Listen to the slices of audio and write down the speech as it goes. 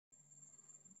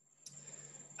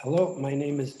Hello, my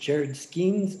name is Jared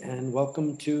Skeens and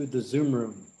welcome to the Zoom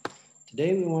room.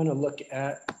 Today we want to look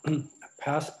at a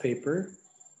past paper,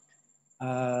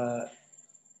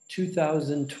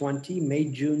 2020,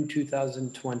 May-June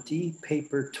 2020,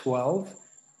 paper 12,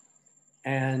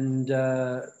 and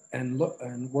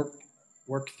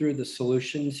work through the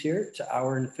solutions here. It's an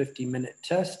hour and 50-minute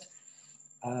test.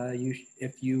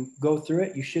 If you go through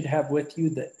it, you should have with you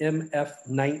the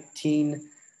MF19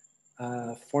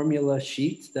 formula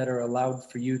sheets that are allowed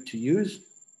for you to use.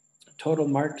 Total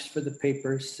marks for the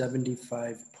paper,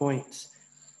 75 points.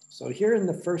 So here in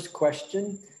the first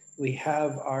question, we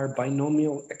have our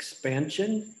binomial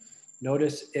expansion.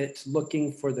 Notice it's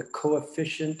looking for the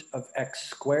coefficient of x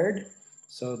squared.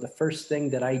 So the first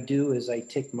thing that I do is I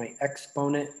take my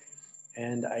exponent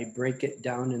and I break it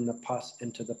down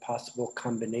into the possible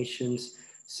combinations,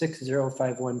 6, 0,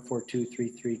 5, 1, 4, 2, 3,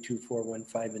 3, 2, 4, 1,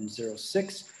 5, and 0,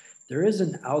 6. There is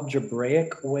an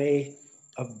algebraic way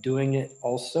of doing it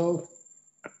also.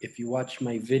 If you watch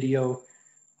my video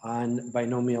on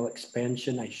binomial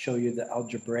expansion, I show you the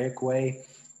algebraic way.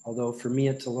 Although for me,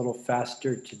 it's a little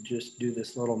faster to just do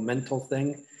this little mental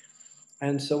thing.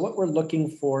 And so what we're looking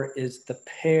for is the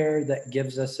pair that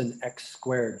gives us an x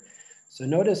squared. So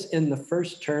notice in the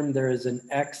first term, there is an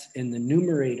x in the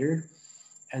numerator.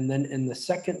 And then in the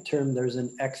second term, there's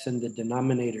an x in the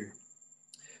denominator.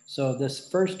 So this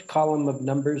first column of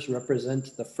numbers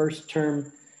represents the first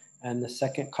term, and the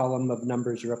second column of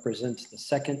numbers represents the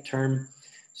second term.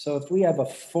 So if we have a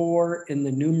 4 in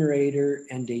the numerator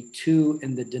and a 2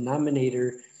 in the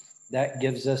denominator, that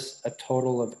gives us a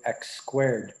total of x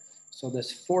squared. So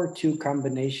this 4-2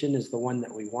 combination is the one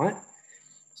that we want.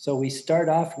 So we start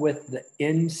off with the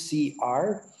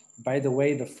NCR. By the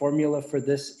way, the formula for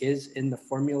this is in the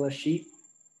formula sheet.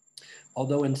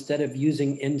 Although instead of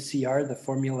using NCR, the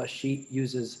formula sheet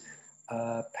uses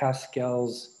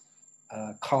Pascal's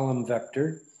column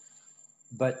vector.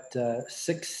 But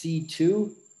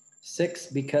 6C2, 6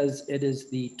 because it is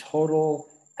the total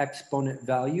exponent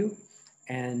value,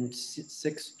 and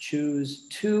 6 choose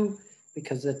 2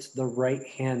 because it's the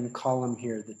right-hand column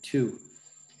here, the 2.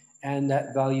 And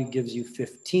that value gives you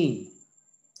 15.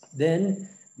 Then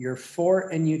your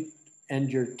 4 and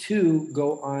your 2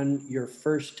 go on your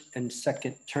first and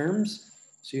second terms.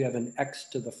 So you have an x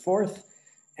to the fourth,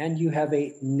 and you have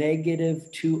a negative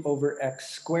 2 over x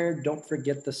squared. Don't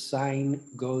forget the sign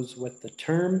goes with the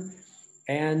term.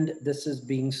 And this is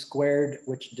being squared,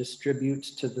 which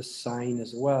distributes to the sign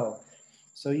as well.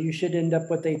 So you should end up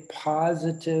with a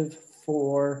positive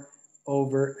 4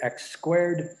 over x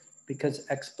squared because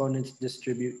exponents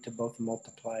distribute to both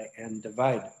multiply and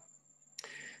divide.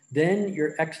 Then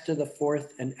your x to the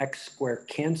fourth and x squared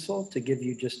cancel to give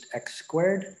you just x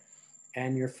squared.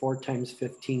 And your 4 times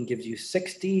 15 gives you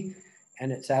 60.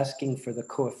 And it's asking for the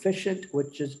coefficient,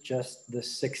 which is just the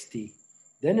 60.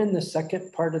 Then in the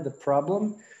second part of the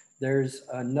problem, there's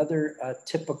another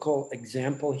typical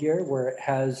example here where it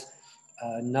has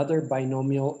another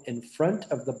binomial in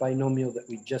front of the binomial that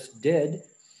we just did.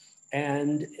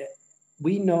 And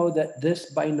we know that this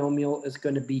binomial is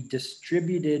going to be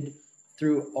distributed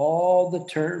through all the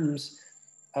terms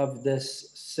of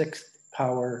this 6th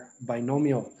power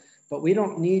binomial. But we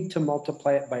don't need to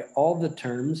multiply it by all the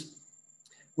terms.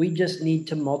 We just need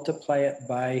to multiply it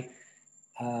by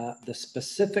the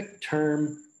specific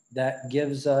term that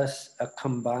gives us a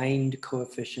combined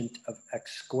coefficient of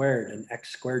x squared, an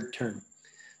x squared term.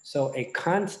 So a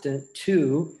constant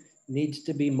 2 needs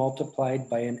to be multiplied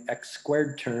by an x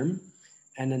squared term,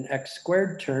 and an x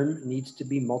squared term needs to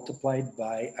be multiplied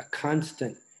by a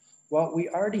constant. Well, we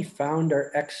already found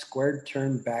our x squared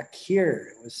term back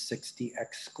here. It was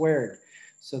 60x squared.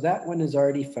 So that one is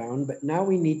already found, but now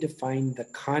we need to find the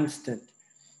constant.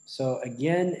 So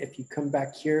again, if you come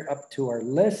back here up to our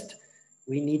list,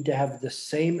 we need to have the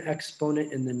same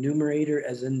exponent in the numerator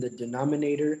as in the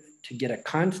denominator to get a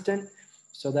constant.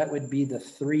 So that would be the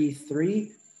 3,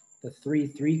 3. The 3,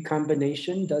 3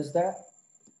 combination does that.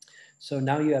 So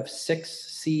now you have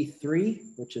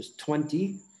 6C3, which is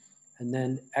 20, and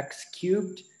then x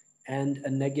cubed and a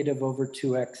negative over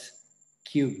 2x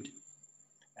cubed.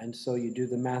 And so you do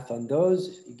the math on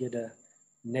those, you get a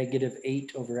negative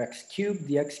 8 over x cubed.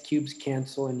 The x cubes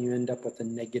cancel and you end up with a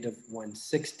negative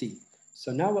 160.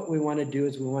 So now what we want to do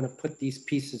is we want to put these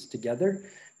pieces together.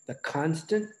 The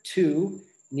constant 2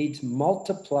 needs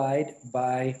multiplied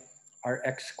by our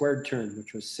x squared term,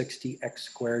 which was 60x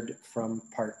squared from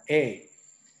part A.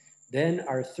 Then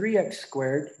our 3x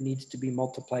squared needs to be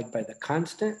multiplied by the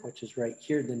constant, which is right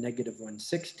here, the negative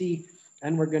 160.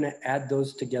 And we're going to add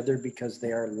those together because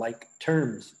they are like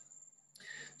terms.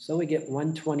 So we get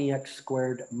 120x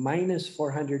squared minus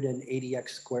 480x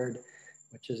squared,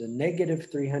 which is a negative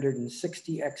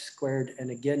 360x squared. And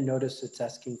again, notice it's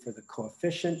asking for the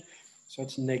coefficient. So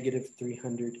it's negative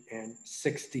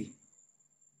 360.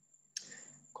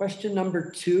 Question number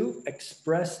 2,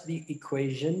 express the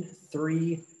equation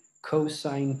 3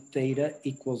 cosine theta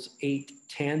equals 8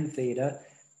 tan theta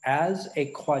as a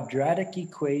quadratic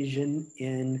equation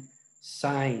in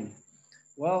sine.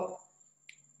 Well,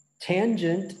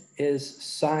 tangent is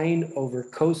sine over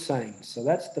cosine. So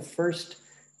that's the first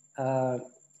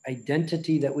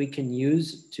identity that we can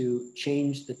use to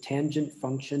change the tangent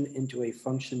function into a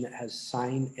function that has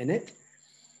sine in it.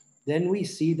 Then we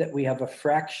see that we have a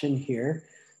fraction here.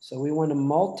 So we want to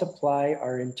multiply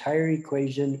our entire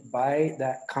equation by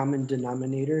that common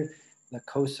denominator, the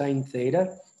cosine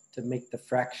theta, to make the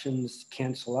fractions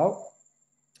cancel out.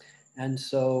 And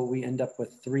so we end up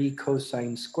with 3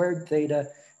 cosine squared theta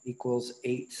equals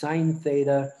 8 sine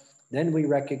theta. Then we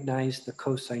recognize the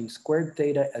cosine squared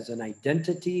theta as an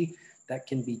identity that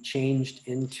can be changed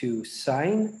into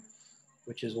sine,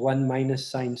 which is 1 minus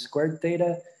sine squared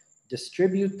theta.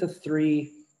 Distribute the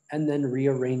 3 and then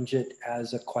rearrange it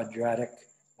as a quadratic,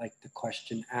 like the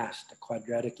question asked, a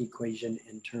quadratic equation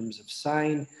in terms of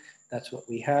sine. That's what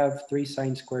we have, 3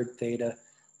 sine squared theta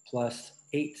plus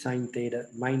 8 sine theta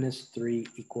minus 3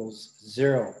 equals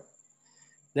 0.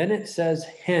 Then it says,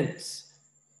 hence,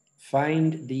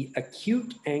 find the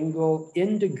acute angle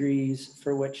in degrees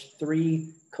for which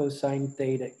 3 cosine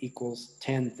theta equals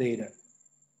tan theta.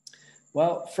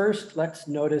 Well, first, let's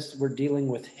notice we're dealing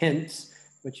with hence,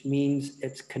 which means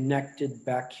it's connected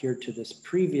back here to this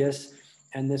previous,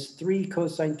 and this 3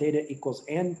 cosine theta equals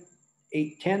 8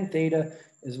 tan theta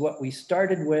is what we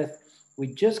started with. We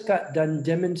just got done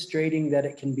demonstrating that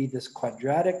it can be this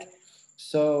quadratic.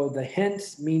 So the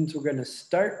hence means we're going to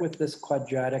start with this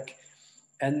quadratic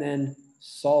and then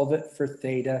solve it for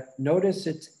theta. Notice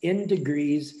it's in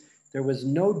degrees. There was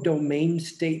no domain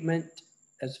statement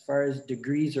as far as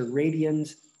degrees or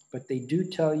radians, but they do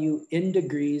tell you in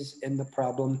degrees in the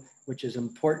problem, which is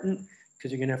important because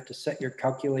you're going to have to set your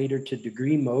calculator to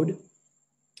degree mode.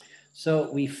 So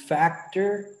we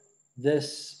factor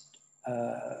this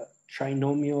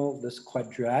trinomial, this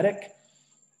quadratic,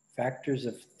 factors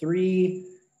of 3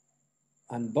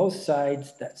 on both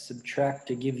sides that subtract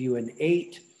to give you an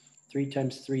 8. 3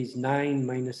 times 3 is 9,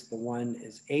 minus the 1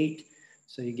 is 8.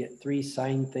 So you get 3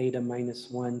 sine theta minus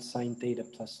 1 sine theta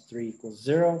plus 3 equals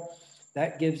 0.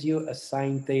 That gives you a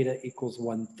sine theta equals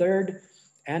 1/3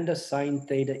 and a sine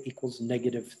theta equals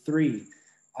 -3.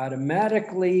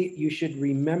 Automatically, you should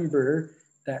remember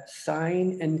that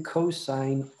sine and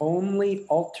cosine only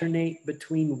alternate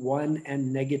between 1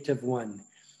 and -1.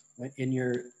 In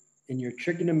your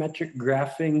trigonometric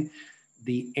graphing,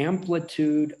 the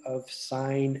amplitude of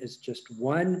sine is just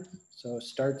 1. So it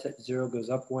starts at 0, goes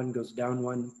up 1, goes down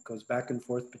 1, goes back and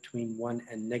forth between 1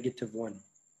 and -1.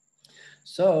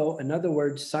 So in other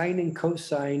words, sine and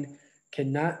cosine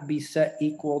cannot be set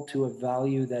equal to a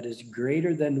value that is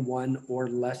greater than 1 or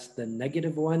less than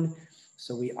 -1.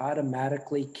 So we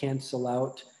automatically cancel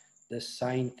out this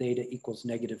sine theta equals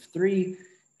 -3.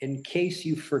 In case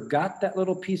you forgot that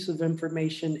little piece of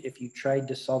information, if you tried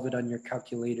to solve it on your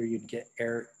calculator, you'd get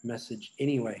error message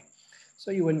anyway. So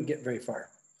you wouldn't get very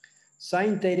far.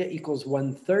 Sine theta equals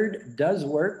 1/3 does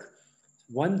work.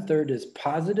 1/3 is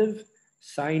positive.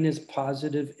 Sine is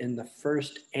positive in the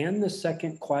first and the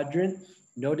second quadrant.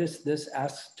 Notice this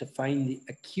asks to find the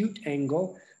acute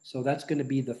angle. So that's going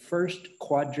to be the first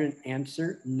quadrant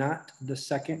answer, not the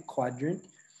second quadrant.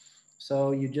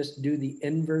 So you just do the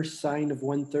inverse sine of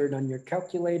 1/3 on your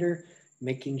calculator,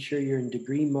 making sure you're in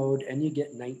degree mode, and you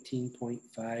get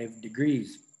 19.5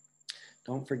 degrees.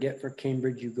 Don't forget for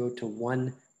Cambridge, you go to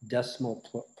 1 decimal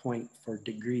point for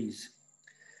degrees.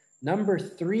 Number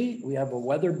 3, we have a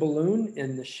weather balloon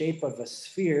in the shape of a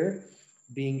sphere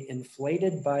being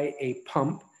inflated by a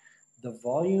pump. The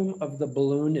volume of the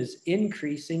balloon is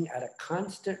increasing at a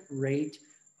constant rate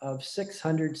of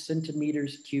 600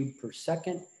 centimeters cubed per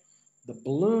second. The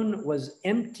balloon was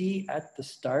empty at the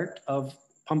start of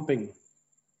pumping.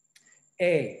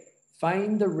 A,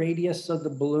 find the radius of the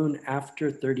balloon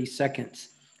after 30 seconds.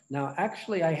 Now,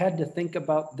 actually, I had to think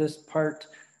about this part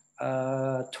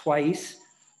twice.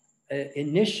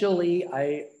 Initially,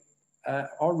 I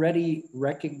already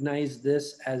recognized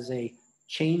this as a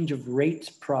change of rates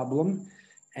problem.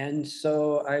 And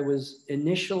so I was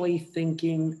initially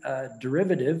thinking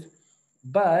derivative,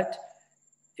 but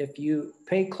if you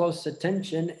pay close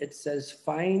attention, it says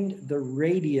find the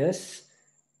radius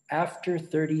after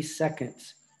 30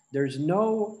 seconds. There's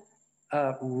no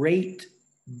rate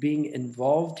being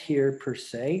involved here per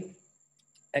se,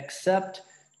 except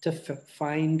to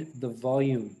find the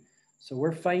volume. So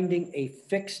we're finding a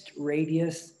fixed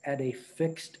radius at a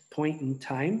fixed point in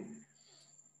time.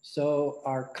 So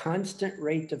our constant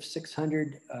rate of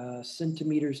 600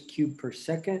 centimeters cubed per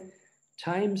second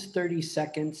times 30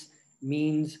 seconds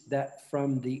means that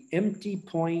from the empty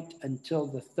point until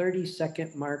the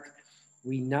 30-second mark,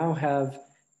 we now have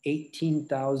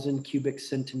 18,000 cubic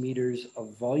centimeters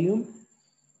of volume.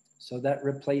 So that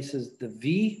replaces the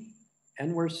V,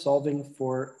 and we're solving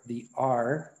for the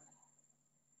R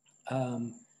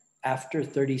after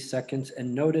 30 seconds.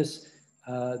 And notice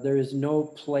there is no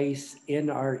place in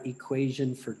our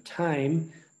equation for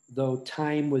time, though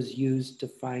time was used to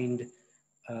find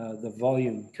the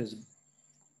volume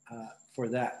for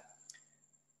that.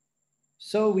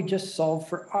 So we just solve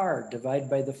for R. Divide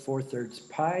by the 4/3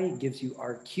 pi gives you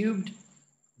R cubed.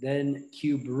 Then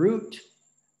cube root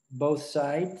both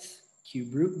sides.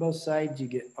 Cube root both sides, you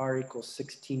get R equals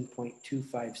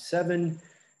 16.257.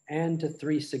 And to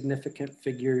 3 significant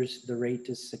figures, the rate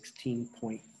is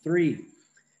 16.3.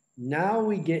 Now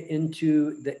we get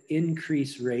into the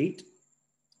increase rate,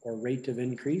 or rate of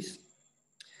increase.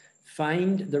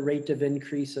 Find the rate of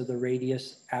increase of the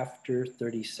radius after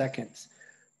 30 seconds.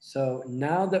 So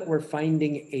now that we're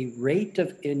finding a rate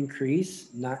of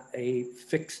increase, not a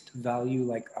fixed value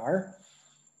like R,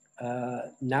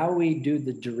 now we do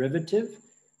the derivative.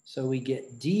 So we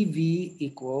get dV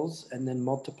equals, and then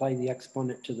multiply the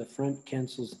exponent to the front,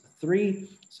 cancels the 3.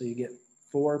 So you get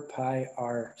 4 pi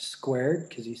R squared,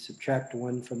 because you subtract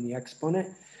 1 from the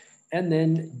exponent. And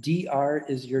then dr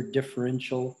is your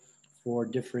differential for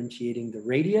differentiating the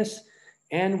radius.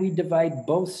 And we divide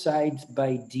both sides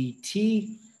by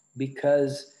dt,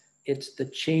 because it's the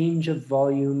change of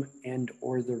volume and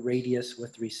or the radius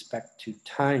with respect to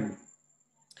time.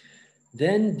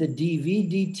 Then the dV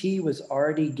dt was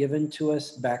already given to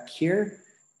us back here,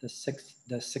 the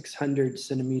 600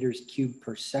 centimeters cubed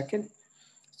per second.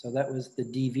 So that was the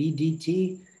dV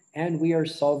dt, and we are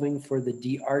solving for the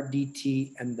dr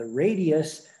dt, and the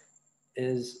radius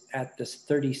is at this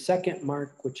 30-second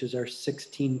mark, which is our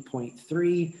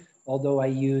 16.3, although I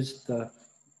used the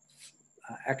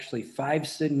actually 5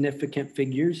 significant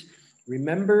figures.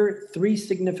 Remember, 3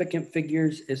 significant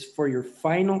figures is for your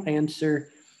final answer,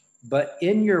 but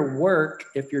in your work,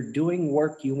 if you're doing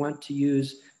work, you want to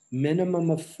use minimum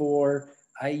of 4.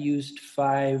 I used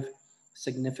 5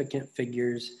 significant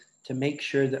figures to make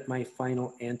sure that my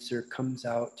final answer comes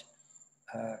out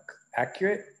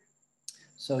accurate.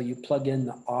 So you plug in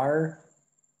the R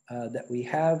that we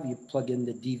have, you plug in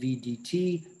the dV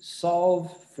dt,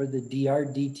 solve for the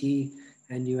dr dt,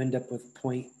 and you end up with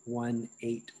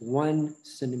 0.181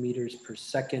 centimeters per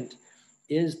second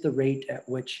is the rate at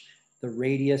which the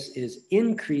radius is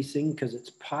increasing, because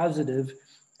it's positive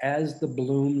as the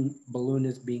balloon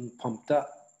is being pumped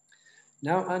up.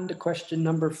 Now on to question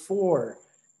number 4.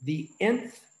 The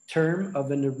nth term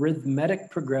of an arithmetic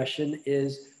progression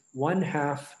is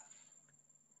 1/2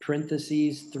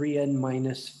 parentheses 3n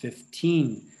minus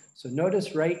 15. So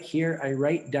notice right here, I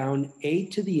write down a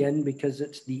to the n because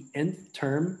it's the nth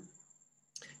term.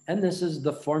 And this is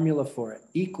the formula for it,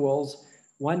 equals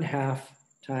 1/2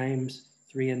 times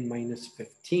 3n minus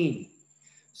 15.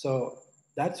 So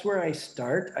that's where I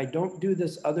start. I don't do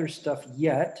this other stuff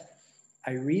yet.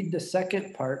 I read the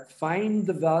second part, find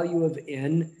the value of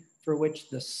n for which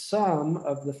the sum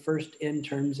of the first n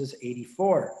terms is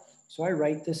 84. So I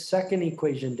write the second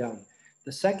equation down.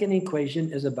 The second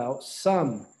equation is about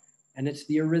sum, and it's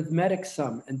the arithmetic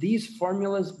sum. And these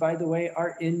formulas, by the way,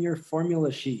 are in your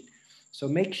formula sheet. So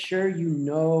make sure you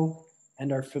know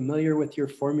and are familiar with your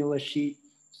formula sheet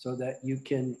so that you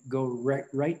can go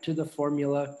right to the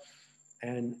formula.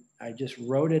 And I just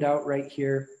wrote it out right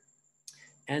here.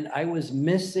 And I was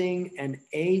missing an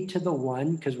a to the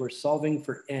 1 because we're solving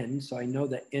for n. So I know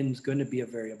that n is going to be a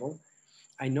variable.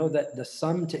 I know that the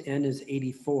sum to n is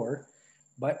 84,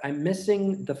 but I'm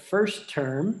missing the first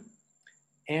term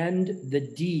and the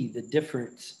d, the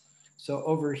difference. So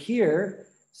over here,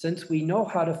 since we know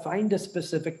how to find a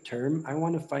specific term, I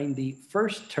want to find the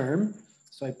first term.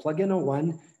 So I plug in a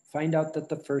 1, find out that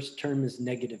the first term is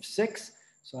 -6.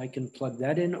 So I can plug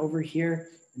that in over here.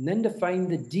 And then to find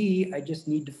the d, I just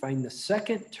need to find the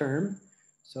second term.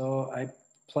 So I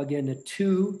plug in a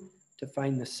 2 to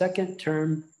find the second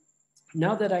term.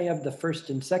 Now that I have the first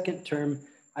and second term,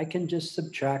 I can just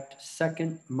subtract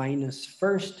second minus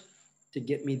first to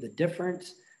get me the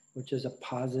difference, which is a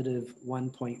positive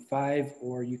 1.5,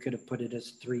 or you could have put it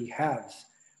as 3/2.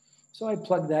 So I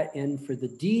plug that in for the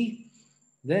d.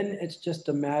 Then it's just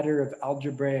a matter of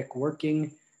algebraic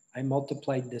working. I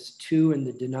multiplied this 2 in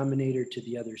the denominator to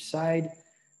the other side,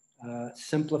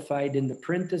 simplified in the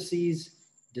parentheses,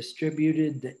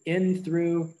 distributed the n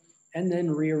through, and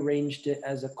then rearranged it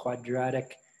as a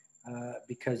quadratic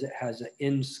because it has an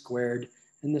n squared.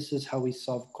 And this is how we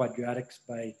solve quadratics,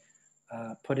 by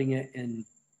putting it in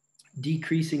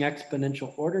decreasing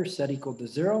exponential order, set equal to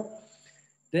 0.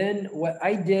 Then what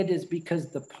I did is, because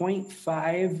the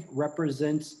 0.5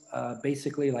 represents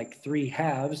basically like 3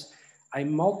 halves, I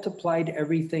multiplied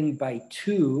everything by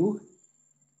 2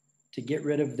 to get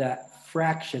rid of that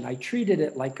fraction. I treated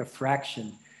it like a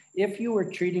fraction. If you were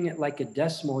treating it like a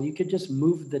decimal, you could just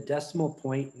move the decimal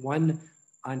point 1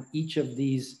 on each of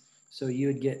these. So you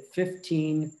would get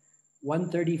 15,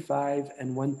 135,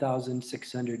 and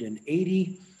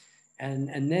 1,680.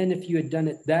 And then if you had done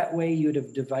it that way, you would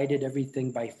have divided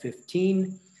everything by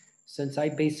 15. Since I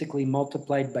basically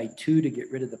multiplied by 2 to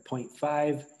get rid of the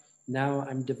 0.5, now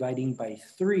I'm dividing by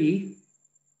 3.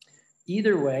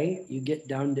 Either way, you get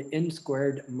down to n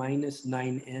squared minus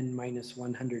 9n minus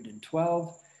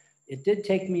 112. It did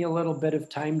take me a little bit of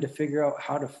time to figure out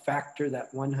how to factor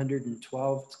that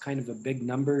 112. It's kind of a big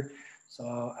number. So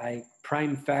I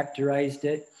prime factorized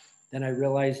it. Then I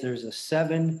realized there's a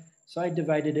 7. So I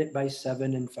divided it by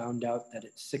 7 and found out that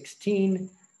it's 16.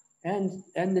 And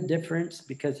the difference,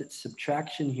 because it's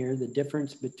subtraction here, the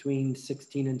difference between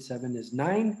 16 and 7 is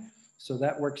 9. So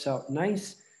that works out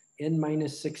nice. N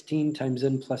minus 16 times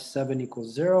n plus 7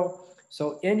 equals 0.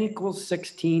 So n equals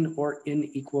 16, or n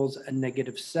equals a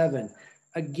negative 7.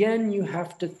 Again, you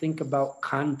have to think about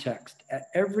context. At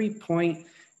every point,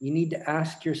 you need to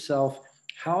ask yourself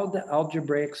how the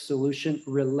algebraic solution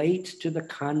relates to the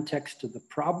context of the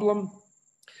problem.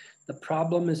 The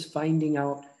problem is finding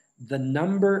out the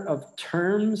number of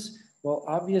terms. Well,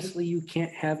 obviously you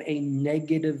can't have a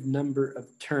negative number of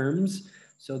terms.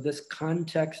 So this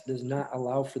context does not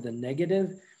allow for the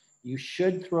negative. You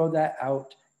should throw that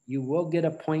out. You will get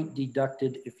a point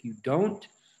deducted if you don't.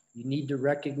 You need to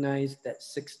recognize that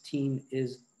 16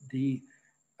 is the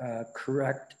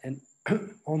correct and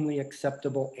only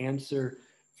acceptable answer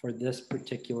for this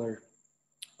particular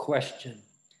question.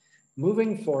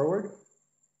 Moving forward,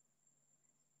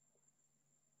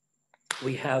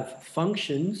 we have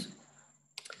functions,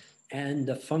 and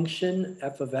the function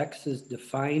f of x is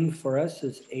defined for us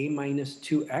as a minus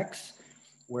 2x,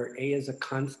 where a is a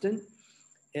constant.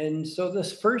 And so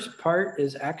this first part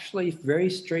is actually very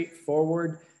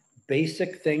straightforward,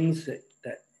 basic things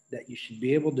that you should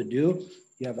be able to do.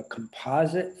 You have a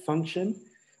composite function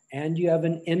and you have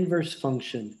an inverse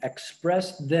function.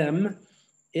 Express them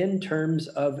in terms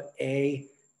of a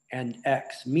and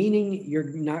x, meaning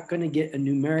you're not going to get a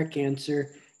numeric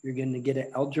answer. You're going to get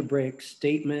an algebraic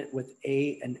statement with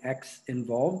a and x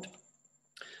involved.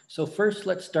 So first,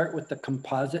 let's start with the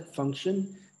composite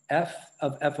function. F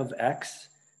of x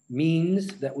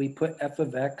means that we put f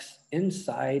of x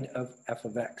inside of f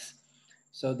of x.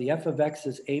 So the f of x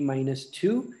is a minus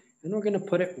 2, and we're going to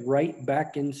put it right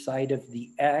back inside of the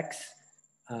x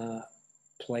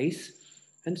place.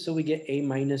 And so we get a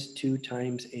minus 2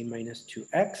 times a minus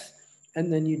 2x,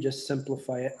 and then you just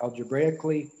simplify it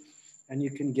algebraically, and you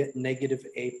can get negative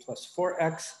a plus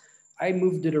 4x. I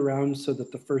moved it around so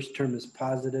that the first term is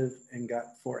positive and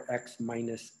got 4x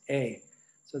minus a.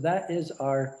 So that is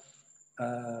our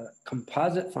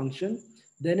composite function.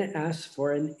 Then it asks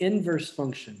for an inverse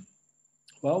function.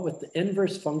 Well, with the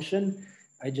inverse function,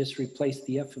 I just replace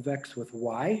the f of x with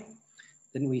y.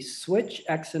 Then we switch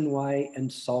x and y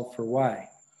and solve for y.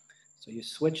 So you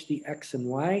switch the x and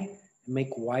y and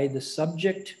make y the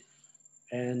subject.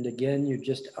 And again, you're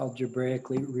just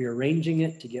algebraically rearranging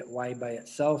it to get y by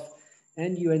itself.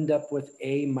 And you end up with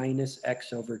a minus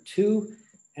x over 2.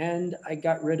 And I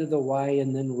got rid of the y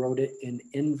and then wrote it in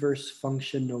inverse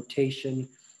function notation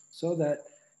so that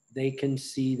they can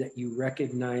see that you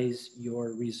recognize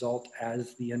your result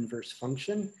as the inverse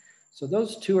function. So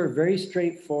those two are very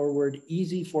straightforward,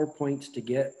 easy 4 points to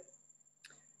get.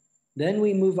 Then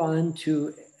we move on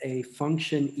to a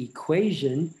function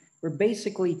equation. We're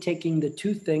basically taking the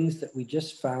two things that we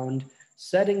just found,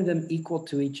 setting them equal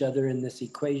to each other in this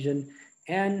equation.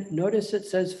 And notice it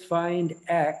says find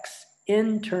x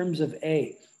in terms of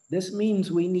a. This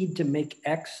means we need to make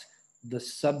x the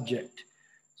subject.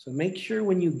 So make sure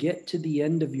when you get to the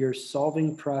end of your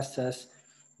solving process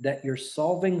that you're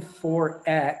solving for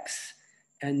x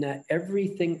and that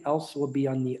everything else will be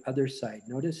on the other side.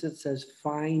 Notice it says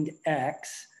find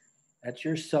x, that's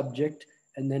your subject,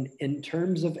 and then in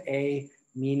terms of a,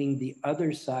 meaning the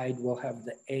other side will have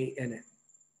the a in it.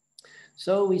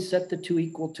 So we set the two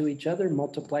equal to each other,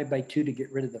 multiply by 2 to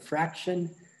get rid of the fraction.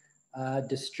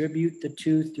 distribute the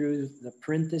 2 through the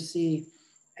parenthesis,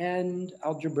 and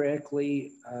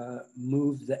algebraically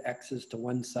move the x's to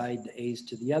one side, the a's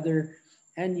to the other,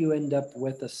 and you end up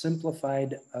with a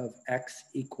simplified of x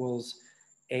equals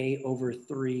a over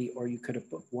 3, or you could have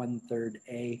put 1/3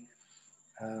 a.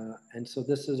 And so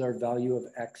this is our value of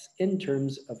x in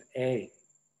terms of a.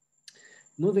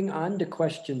 Moving on to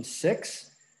question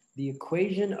 6, the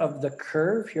equation of the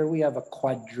curve. Here we have a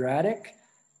quadratic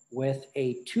with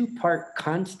a 2-part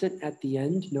constant at the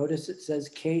end. Notice it says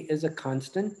k is a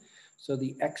constant. So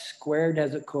the x squared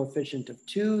has a coefficient of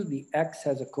 2, the x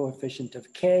has a coefficient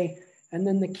of k, and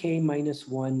then the k minus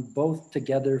 1 both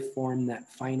together form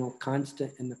that final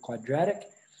constant in the quadratic.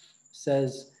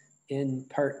 Says in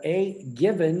part A,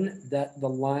 given that the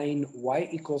line y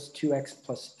equals 2x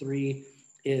plus 3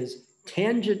 is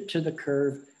tangent to the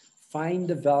curve, find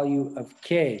the value of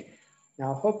k.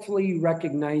 Now, hopefully you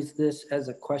recognize this as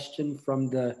a question from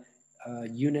the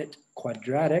unit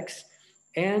quadratics,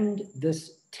 and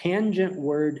this tangent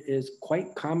word is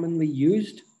quite commonly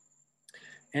used,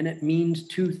 and it means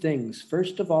 2 things.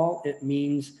 First of all, it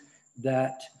means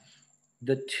that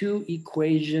the 2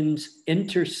 equations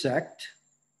intersect,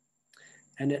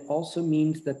 and it also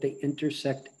means that they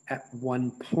intersect at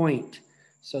one point.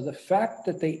 So the fact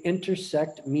that they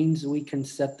intersect means we can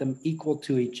set them equal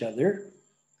to each other.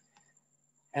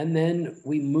 And then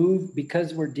we move,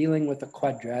 because we're dealing with a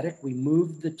quadratic, we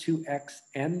move the 2x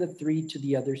and the 3 to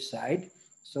the other side.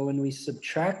 So when we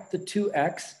subtract the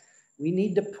 2x, we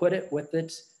need to put it with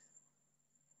its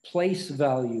place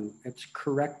value, its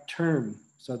correct term.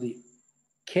 So the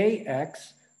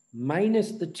kx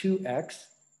minus the 2x,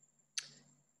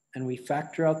 and we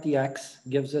factor out the x,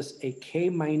 gives us a k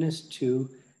minus 2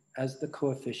 as the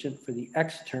coefficient for the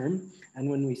x term. And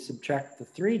when we subtract the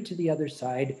 3 to the other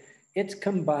side, it's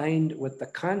combined with the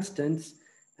constants,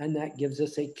 and that gives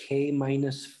us a k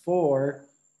minus 4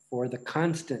 for the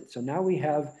constant. So now we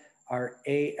have our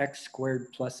ax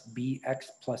squared plus bx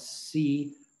plus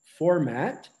c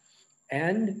format.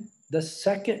 And the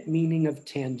second meaning of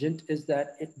tangent is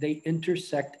that they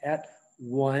intersect at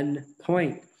one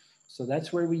point. So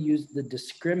that's where we use the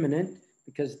discriminant,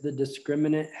 because the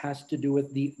discriminant has to do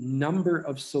with the number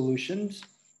of solutions.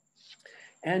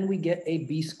 And we get a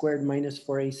b squared minus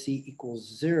 4ac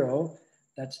equals 0.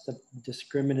 That's the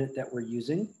discriminant that we're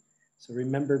using. So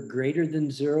remember, greater than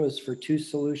 0 is for 2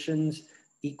 solutions,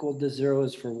 equal to 0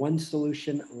 is for 1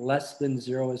 solution, less than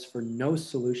 0 is for no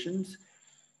solutions.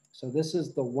 So this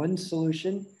is the 1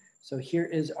 solution. So here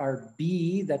is our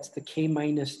b, that's the k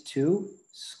minus 2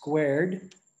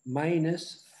 squared,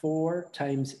 minus 4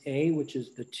 times a, which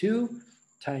is the 2,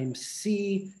 times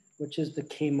c, which is the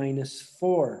k minus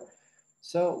 4.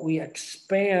 So we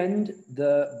expand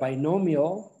the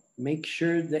binomial, make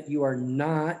sure that you are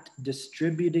not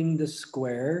distributing the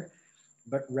square,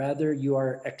 but rather you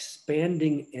are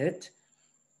expanding it,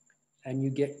 and you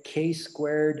get k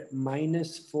squared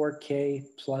minus 4k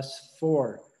plus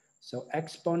 4. So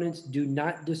exponents do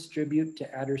not distribute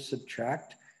to add or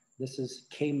subtract. This is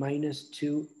k minus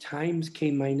 2 times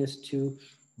k minus 2.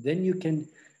 Then you can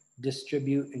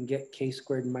distribute and get k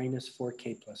squared minus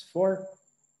 4k plus 4.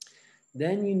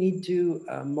 Then you need to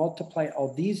multiply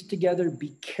all these together.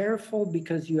 Be careful,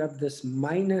 because you have this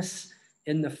minus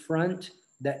in the front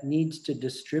that needs to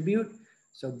distribute.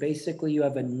 So basically you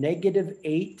have a negative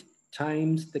 8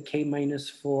 times the k minus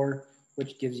 4,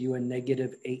 which gives you a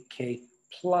negative 8k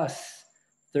plus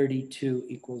 32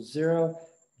 equals 0.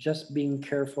 Just being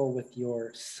careful with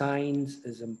your signs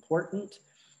is important.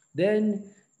 Then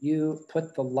you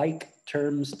put the like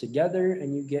terms together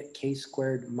and you get k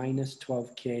squared minus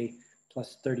 12k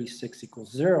plus 36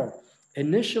 equals 0.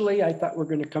 Initially, I thought we're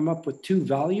going to come up with 2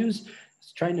 values. I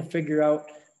was trying to figure out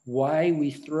why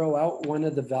we throw out one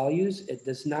of the values. It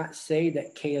does not say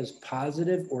that k is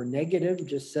positive or negative, it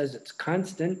just says it's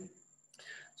constant.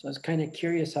 So I was kind of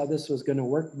curious how this was going to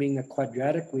work. Being a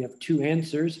quadratic, we have 2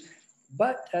 answers.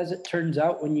 But as it turns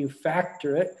out, when you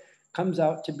factor it, comes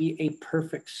out to be a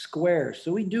perfect square.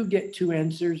 So we do get 2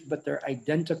 answers, but they're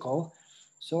identical.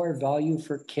 So our value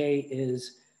for k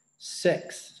is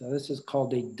 6. So this is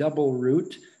called a double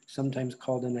root, sometimes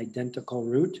called an identical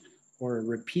root or a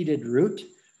repeated root.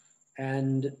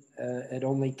 And it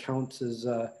only counts as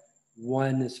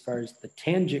 1 as far as the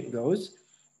tangent goes,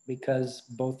 because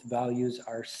both values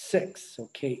are 6. So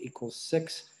k equals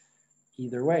 6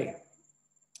 either way.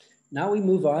 Now we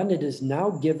move on. It is now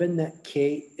given that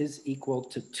k is equal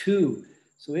to 2.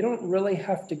 So we don't really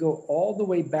have to go all the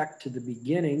way back to the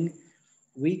beginning.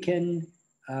 We can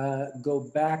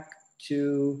go back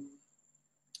to,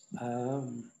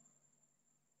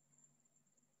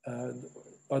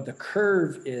 the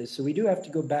curve is. So we do have to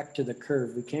go back to the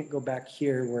curve. We can't go back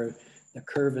here where the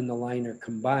curve and the line are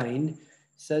combined. It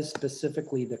says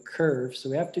specifically the curve. So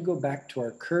we have to go back to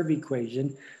our curve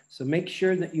equation. So make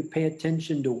sure that you pay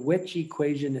attention to which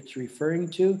equation it's referring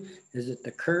to. Is it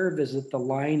the curve, is it the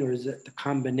line, or is it the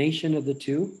combination of the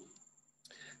two?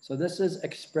 So this is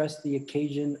express the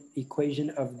equation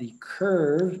of the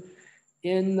curve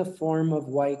in the form of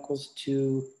y equals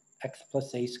 2 x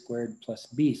plus a squared plus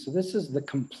b. So this is the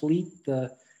complete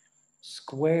the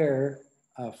square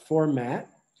format.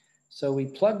 So we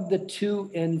plug the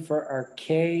 2 in for our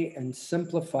k and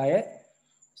simplify it.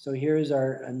 So here's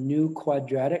our new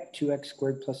quadratic, 2x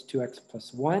squared plus 2x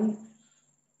plus 1.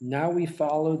 Now we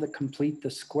follow the complete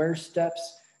the square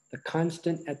steps. The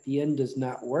constant at the end does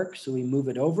not work, so we move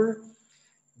it over.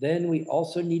 Then we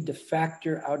also need to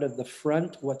factor out of the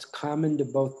front what's common to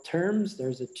both terms.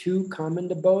 There's a 2 common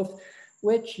to both,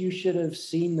 which you should have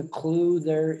seen the clue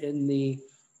there in the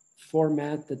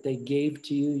format that they gave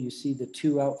to you. You see the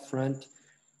 2 out front.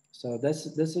 So this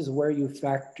is where you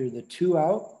factor the 2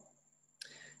 out.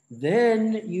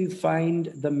 Then you find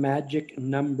the magic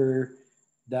number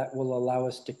that will allow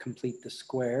us to complete the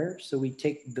square. So we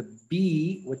take the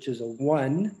b, which is a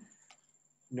 1.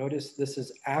 Notice this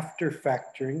is after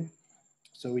factoring.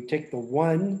 So we take the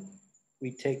 1,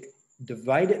 we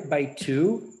divide it by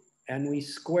 2, and we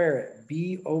square it.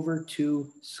 B over 2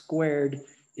 squared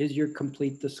is your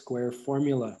complete the square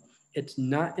formula. It's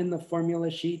not in the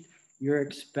formula sheet. You're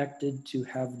expected to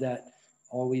have that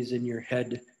always in your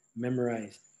head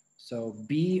memorized. So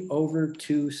b over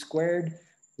 2 squared,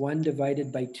 1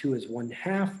 divided by 2 is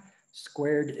 1/2,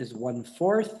 squared is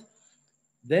 1/4.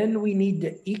 Then we need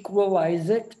to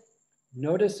equalize it.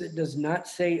 Notice it does not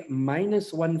say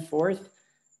minus 1/4.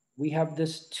 We have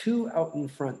this 2 out in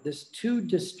front. This 2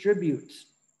 distributes.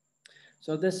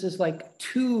 So this is like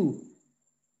 2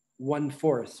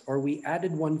 1/4, or we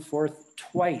added 1/4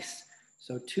 twice.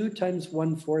 So 2 times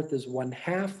 1/4 is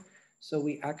 1/2. So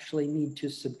we actually need to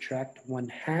subtract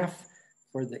 1/2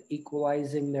 for the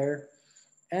equalizing there.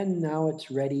 And now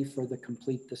it's ready for the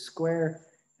complete the square.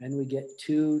 And we get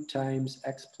 2 times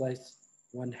x plus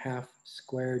 1/2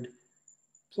 squared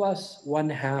plus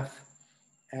 1/2.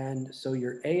 And so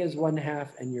your a is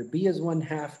 1/2 and your b is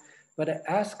 1/2. But it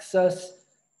asks us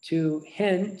to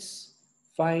hence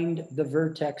find the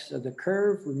vertex of the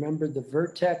curve. Remember, the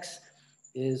vertex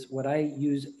is what I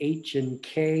use h and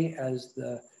k as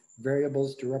the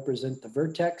variables to represent the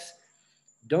vertex.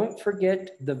 Don't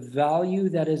forget the value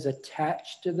that is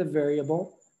attached to the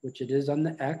variable, which it is on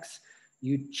the x.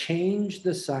 You change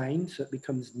the sign, so it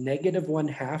becomes negative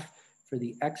 1/2 for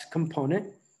the x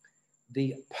component.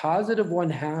 The positive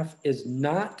 1/2 is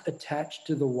not attached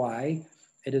to the y.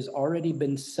 It has already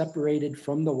been separated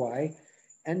from the y.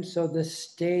 And so this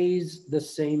stays the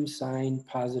same sign,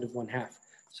 positive 1/2.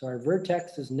 So our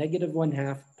vertex is negative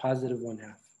 1/2, positive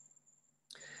 1/2.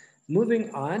 Moving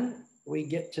on, we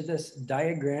get to this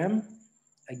diagram.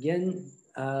 Again,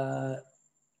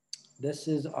 this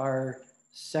is our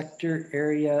sector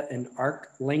area and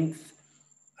arc length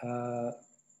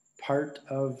part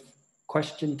of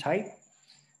question type.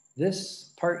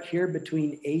 This part here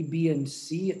between A, B, and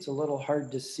C, it's a little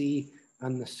hard to see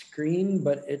on the screen,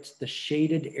 but it's the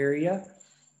shaded area.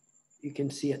 You can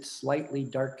see it's slightly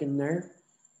darkened there.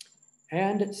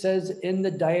 And it says in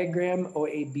the diagram,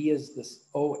 OAB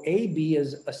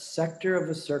is a sector of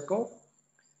a circle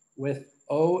with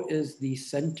O is the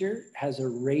center, has a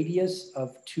radius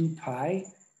of 2 pi,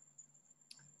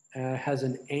 has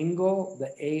an angle,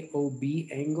 the AOB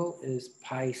angle is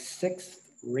pi/6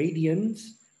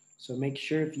 radians. So make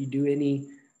sure if you do any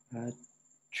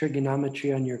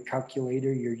trigonometry on your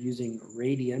calculator, you're using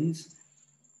radians.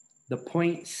 The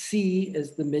point C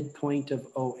is the midpoint of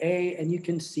OA, and you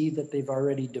can see that they've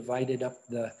already divided up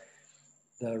the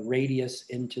radius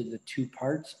into the 2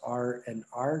 parts, R and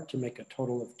R, to make a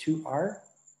total of 2R.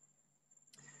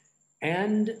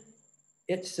 And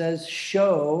it says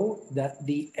show that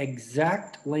the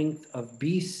exact length of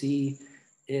BC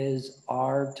is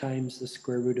R times the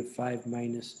square root of 5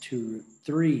 minus 2 root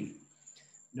 3.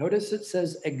 Notice it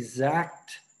says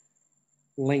exact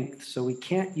length, so we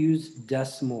can't use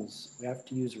decimals. We have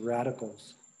to use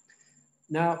radicals.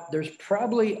 Now, there's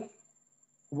probably,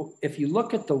 if you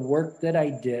look at the work that I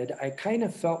did, I kind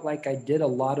of felt like I did a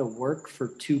lot of work for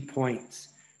 2 points.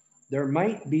 There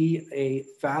might be a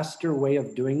faster way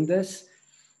of doing this.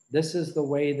 This is the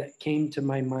way that came to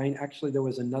my mind. Actually, there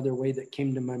was another way that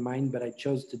came to my mind, but I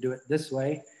chose to do it this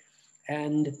way.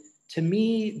 And to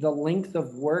me, the length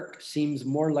of work seems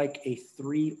more like a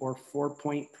 3 or 4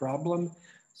 point problem.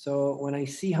 So when I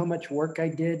see how much work I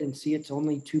did and see it's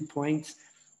only 2 points,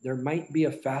 there might be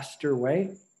a faster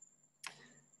way.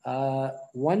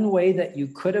 One way that you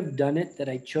could have done it that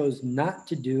I chose not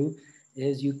to do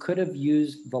is you could have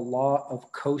used the law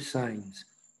of cosines.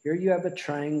 Here you have a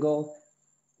triangle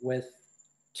with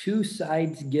two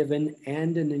sides given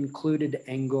and an included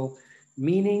angle,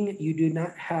 meaning you do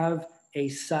not have a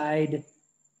side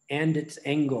and its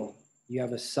angle. You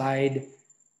have a side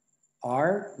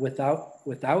R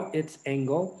without its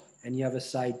angle, and you have a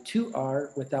side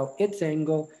 2R without its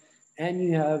angle, and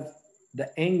you have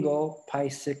the angle pi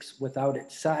 6 without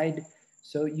its side.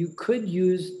 So you could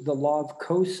use the law of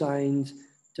cosines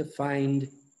to find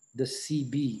the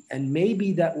CB, and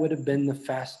maybe that would have been the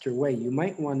faster way. You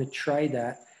might want to try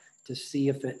that to see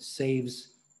if it saves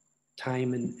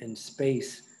time and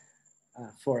space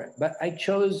for it. But I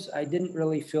didn't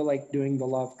really feel like doing the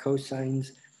law of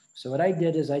cosines. So what I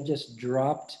did is I just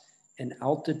dropped an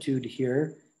altitude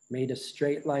here, made a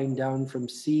straight line down from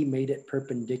C, made it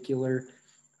perpendicular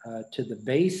to the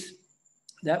base.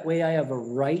 That way I have a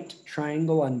right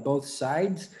triangle on both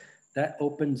sides. That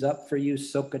opens up for you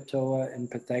Sokolah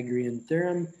and Pythagorean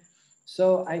theorem.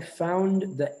 So I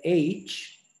found the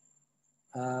H,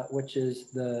 which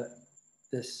is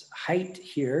this height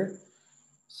here.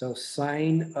 So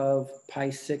sine of pi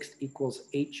 6 equals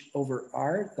H over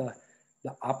R,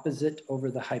 the opposite over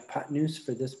the hypotenuse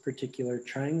for this particular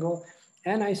triangle.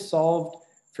 And I solved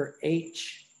for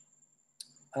H,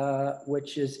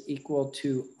 which is equal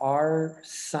to R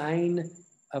sine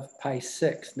of pi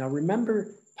 6. Now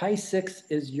remember, pi 6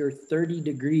 is your 30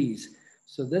 degrees.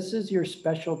 So this is your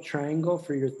special triangle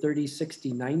for your 30,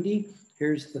 60, 90.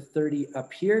 Here's the 30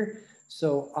 up here.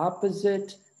 So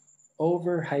opposite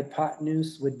over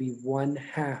hypotenuse would be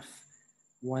 1/2,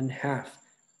 1/2.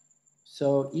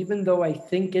 So even though I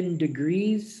think in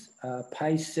degrees,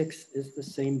 pi 6 is the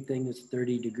same thing as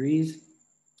 30 degrees.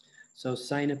 So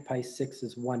sine of pi 6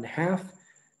 is 1/2.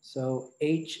 So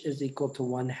H is equal to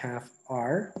 1/2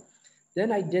 R.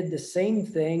 Then I did the same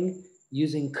thing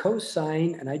using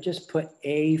cosine, and I just put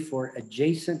A for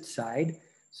adjacent side.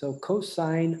 So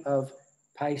cosine of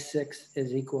pi 6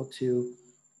 is equal to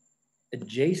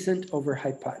adjacent over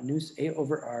hypotenuse, A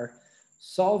over R.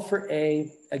 Solve for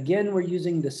A. Again, we're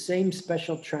using the same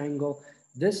special triangle,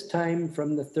 this time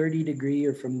from the 30 degree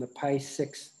or from the pi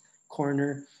 6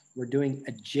 corner. We're doing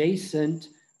adjacent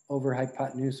over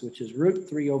hypotenuse, which is root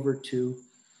 3 over 2.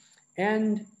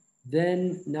 And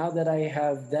then now that I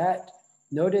have that,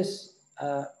 notice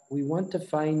we want to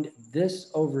find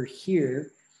this over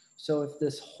here. So if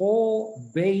this whole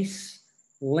base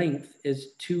length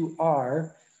is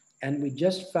 2R, and we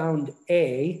just found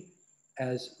A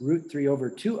as root 3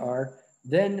 over 2R,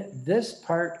 then this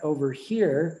part over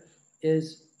here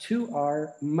is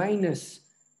 2R minus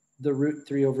the root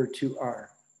 3 over 2R.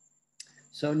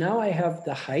 So now I have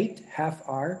the height, 1/2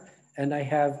 R, and I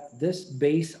have this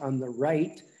base on the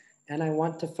right, and I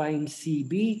want to find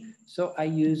CB, so I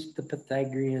used the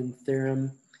Pythagorean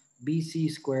theorem, BC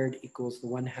squared equals the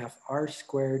 1/2 R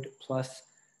squared plus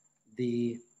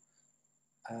the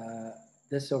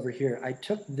this over here. I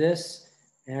took this,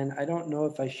 and I don't know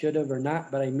if I should have or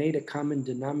not, but I made a common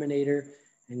denominator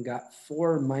and got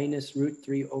 4 minus root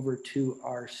 3 over 2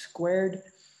 R squared.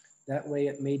 That way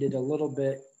it made it a little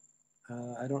bit,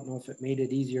 I don't know if it made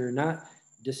it easier or not.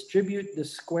 Distribute the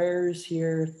squares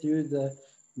here through the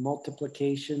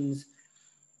multiplications,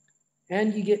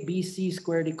 and you get BC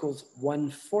squared equals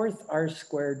 1/4 R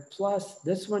squared plus,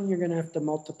 this one you're gonna have to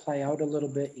multiply out a little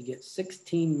bit. You get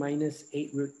 16 minus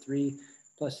 8 root 3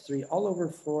 plus 3 all over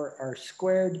 4 R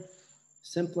squared.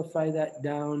 Simplify that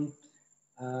down,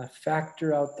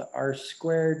 factor out the R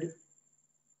squared,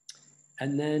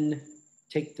 and then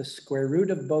take the square root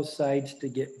of both sides to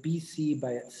get BC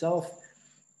by itself.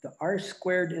 The R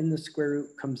squared in the square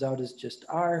root comes out as just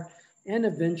R, and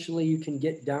eventually you can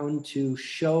get down to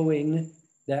showing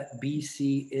that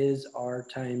BC is R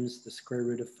times the square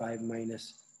root of 5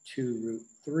 minus 2 root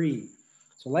 3.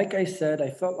 So like I said,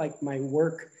 I felt like my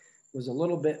work was a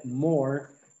little bit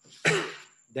more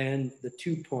than the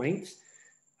 2 points.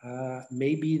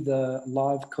 Maybe the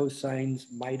law of cosines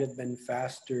might have been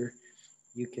faster.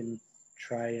 You can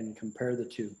try and compare the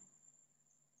two.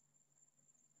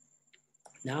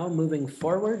 Now moving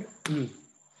forward,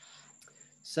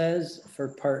 says for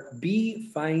part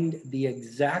B, find the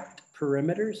exact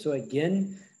perimeter. So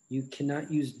again, you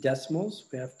cannot use decimals.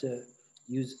 We have to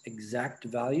use exact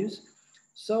values.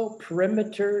 So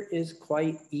perimeter is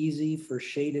quite easy for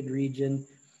shaded region.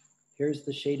 Here's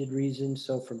the shaded region.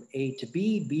 So from A to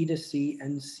B, B to C,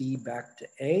 and C back to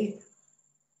A.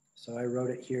 So I wrote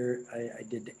it here. I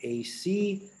did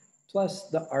AC plus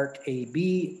the arc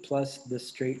AB plus the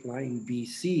straight line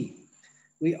BC.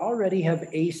 we already have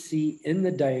AC in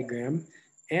the diagram,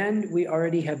 and we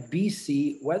already have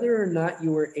BC. Whether or not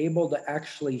you were able to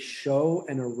actually show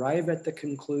and arrive at the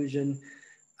conclusion,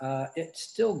 it's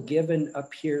still given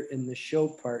up here in the show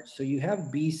part. So you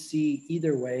have BC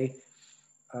either way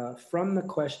from the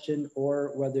question,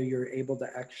 or whether you're able to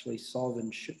actually solve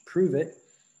and prove it.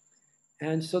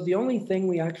 And so the only thing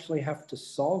we actually have to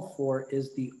solve for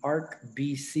is the arc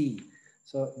BC.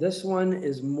 So this one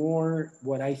is more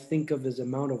what I think of as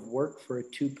amount of work for a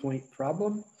 2-point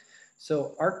problem.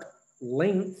 So arc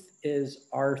length is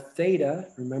r theta.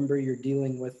 Remember, you're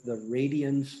dealing with the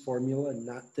radians formula,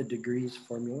 not the degrees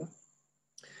formula.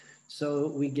 So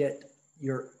we get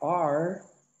your r,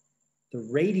 the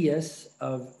radius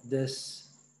of this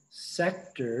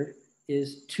sector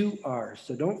is 2r.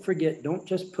 So don't forget, don't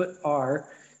just put r.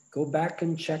 Go back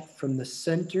and check from the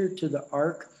center to the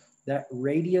arc. That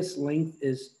radius length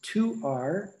is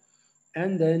 2r,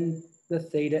 and then the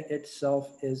theta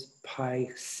itself is pi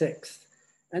sixth,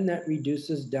 and that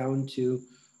reduces down to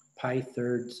pi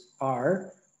thirds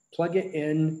r. Plug it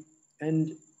in,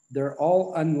 and they're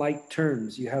all unlike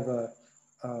terms. You have a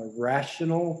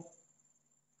rational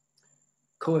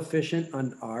coefficient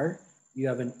on r, you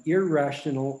have an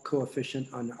irrational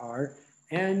coefficient on r,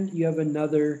 and you have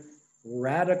another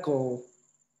radical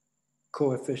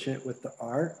coefficient with the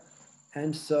r.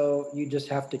 And so you just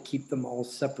have to keep them all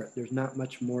separate. There's not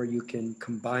much more you can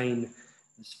combine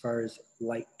as far as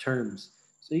like terms.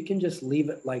 So you can just leave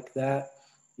it like that.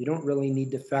 You don't really need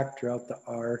to factor out the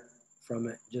r from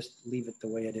it. Just leave it the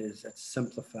way it is. That's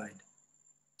simplified.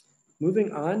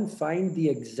 Moving on, find the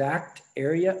exact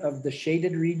area of the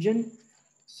shaded region.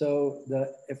 So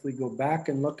if we go back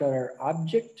and look at our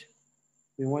object,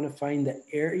 we want to find the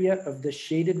area of the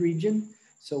shaded region.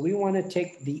 So we want to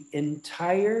take the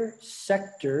entire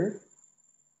sector,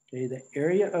 okay, the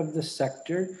area of the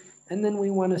sector, and then we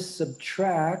want to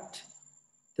subtract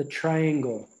the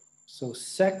triangle. So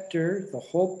sector, the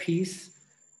whole piece,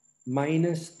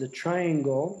 minus the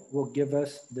triangle will give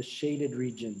us the shaded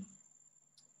region.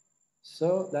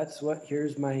 So that's what,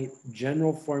 here's my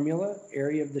general formula.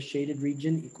 Area of the shaded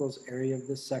region equals area of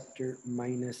the sector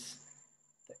minus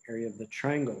the area of the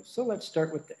triangle. So let's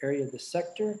start with the area of the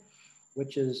sector,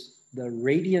 which is the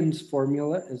radians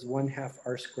formula is 1/2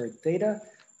 r squared theta.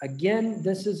 Again,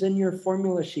 this is in your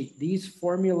formula sheet. These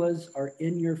formulas are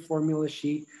in your formula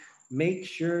sheet. Make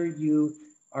sure you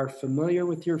are familiar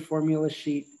with your formula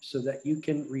sheet so that you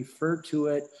can refer to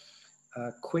it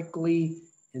quickly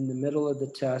in the middle of the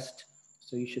test.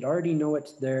 So you should already know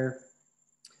it's there.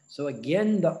 So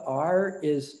again, the r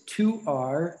is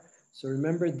 2r. So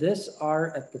remember, this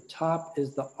r at the top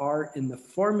is the r in the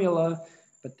formula,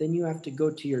 but then you have to go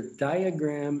to your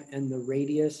diagram, and the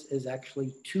radius is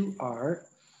actually 2r.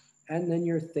 And then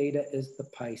your theta is the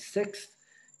pi sixth.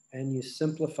 And you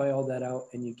simplify all that out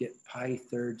and you get pi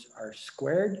thirds r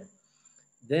squared.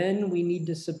 Then we need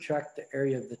to subtract the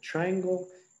area of the triangle.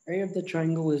 Area of the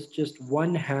triangle is just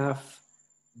 1/2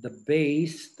 the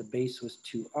base. The base was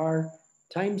 2r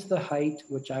times the height,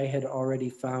 which I had already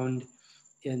found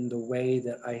in the way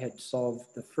that I had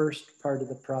solved the first part of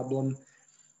the problem.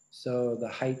 So the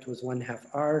height was 1/2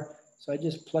 r. So I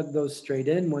just plugged those straight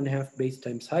in, 1/2 base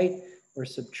times height. We're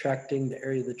subtracting the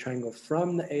area of the triangle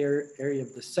from the area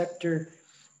of the sector.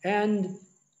 And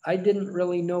I didn't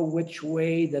really know which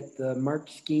way that the mark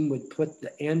scheme would put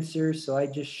the answer. So I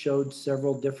just showed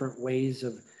several different ways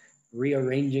of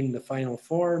rearranging the final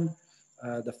form.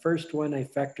 The first one, I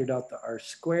factored out the r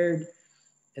squared.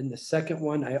 In the second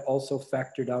one, I also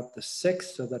factored out the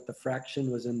 6 so that the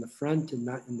fraction was in the front and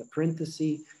not in the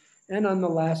parenthesis. And on the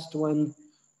last one,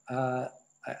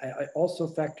 I also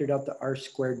factored out the r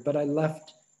squared, but I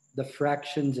left the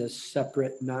fractions as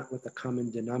separate, not with a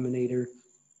common denominator.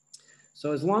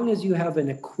 So as long as you have an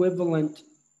equivalent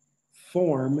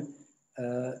form,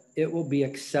 it will be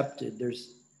accepted.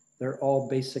 They're all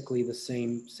basically the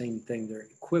same thing. They're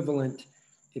equivalent.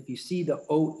 If you see the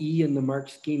OE in the mark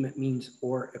scheme, it means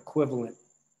or equivalent.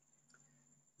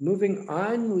 Moving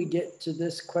on, we get to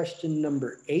this question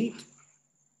number 8.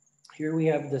 Here we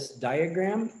have this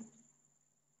diagram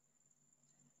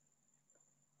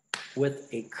with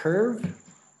a curve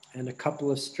and a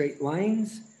couple of straight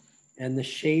lines. And the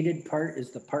shaded part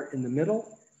is the part in the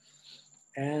middle.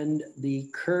 And the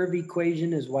curve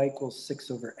equation is y equals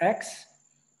 6/x.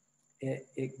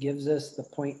 It gives us the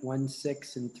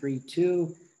 0.16 and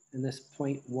 32. And this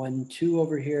 0.12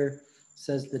 over here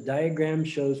says the diagram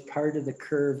shows part of the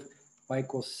curve y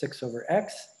equals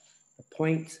 6/x. The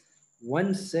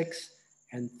 0.16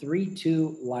 and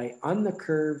 32 lie on the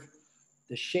curve.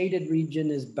 The shaded region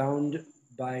is bound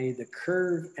by the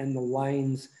curve and the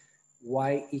lines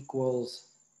y equals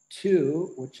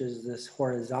 2, which is this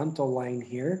horizontal line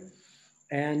here,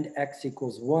 and x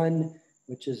equals 1,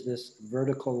 which is this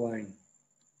vertical line.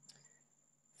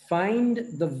 Find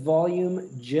the volume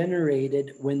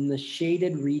generated when the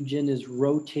shaded region is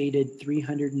rotated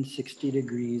 360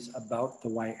 degrees about the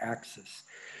y-axis.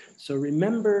 So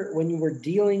remember, when we're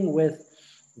dealing with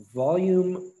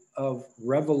volume of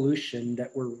revolution,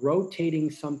 that we're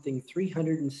rotating something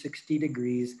 360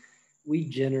 degrees, we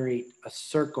generate a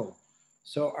circle.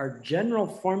 So our general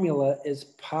formula is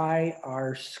pi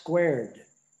r squared,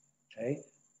 okay?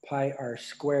 Pi r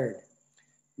squared.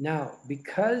 Now,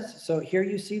 so here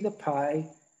you see the pi,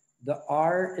 the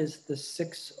r is the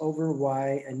 6 over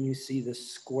y, and you see the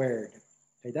squared.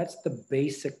 Okay, that's the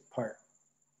basic part.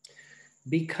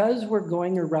 Because we're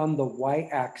going around the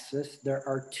y-axis, there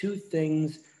are two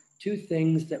things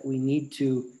that we need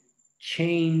to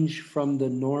change from the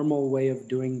normal way of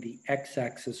doing the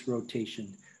x-axis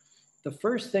rotation. The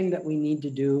first thing that we need to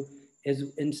do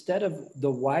is, instead of the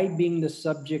y being the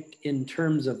subject in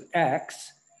terms of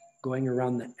x, going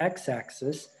around the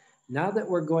x-axis, now that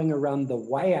we're going around the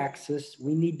y-axis,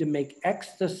 we need to make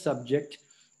x the subject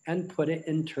and put it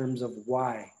in terms of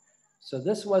y. So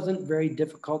this wasn't very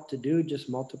difficult to do,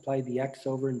 just multiply the x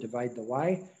over and divide the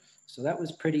y. So that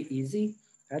was pretty easy.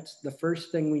 That's the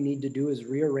first thing we need to do, is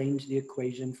rearrange the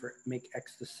equation for make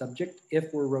x the subject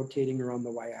if we're rotating around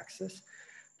the y-axis.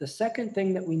 The second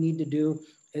thing that we need to do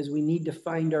is we need to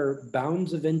find our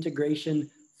bounds of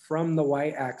integration from the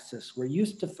y-axis. We're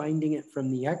used to finding it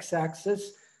from the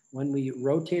x-axis. When we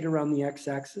rotate around the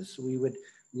x-axis, we would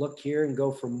look here and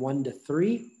go from 1 to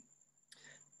 3.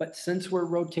 But since we're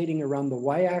rotating around the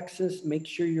y-axis, make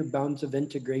sure your bounds of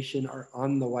integration are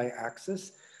on the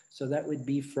y-axis. So that would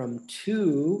be from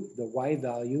 2, the y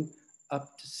value,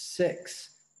 up to 6,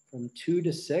 from 2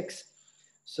 to 6.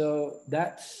 So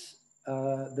that's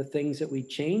the things that we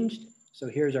changed. So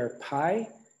here's our pi.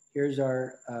 Here's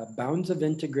our bounds of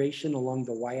integration along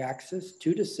the y-axis,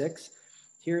 2 to 6.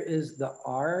 Here is the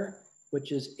r,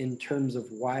 which is in terms of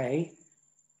y,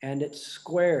 and it's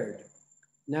squared.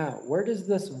 Now, where does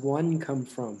this 1 come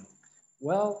from?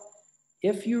 Well,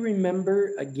 if you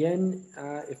remember, again,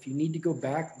 if you need to go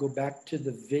back to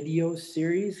the video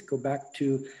series, go back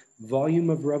to volume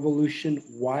of revolution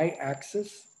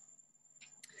y-axis,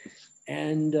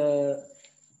 and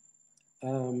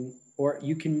or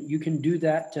you can do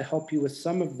that to help you with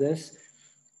some of this.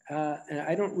 And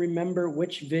I don't remember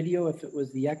which video, if it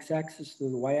was the x-axis or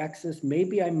the y-axis.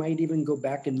 Maybe I might even go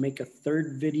back and make a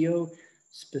third video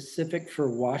specific for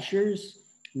washers,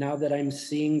 now that I'm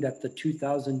seeing that the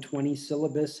 2020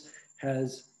 syllabus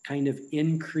has kind of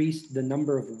increased the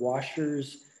number of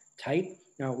washers type.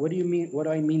 Now, what do you mean? What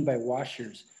do I mean by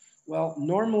washers? Well,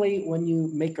 normally when you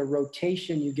make a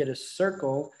rotation, you get a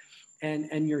circle,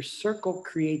 and your circle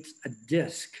creates a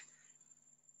disc.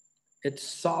 It's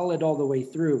solid all the way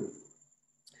through.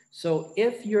 So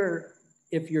if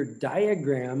your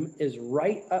diagram is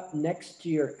right up next to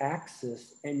your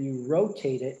axis and you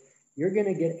rotate it, you're going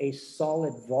to get a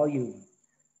solid volume.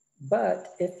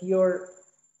 But if your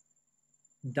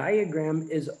diagram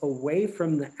is away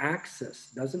from the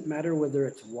axis, doesn't matter whether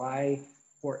it's y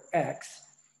or x,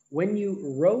 when you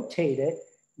rotate it,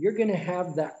 you're going to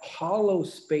have that hollow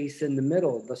space in the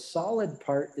middle. The solid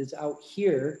part is out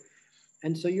here,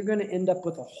 and so you're going to end up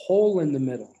with a hole in the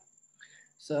middle.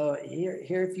 So here,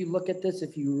 if you look at this,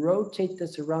 if you rotate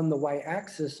this around the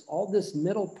y-axis, all this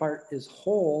middle part is a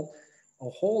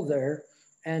hole there,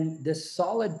 and this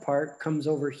solid part comes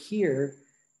over here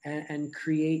and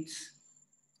creates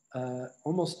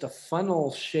almost a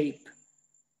funnel shape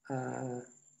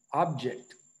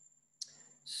object.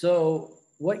 So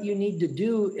what you need to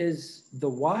do is the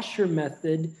washer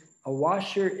method. A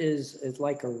washer is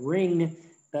like a ring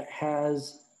that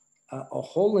has a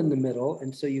hole in the middle.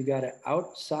 And so you got it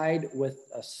outside with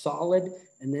a solid,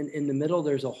 and then in the middle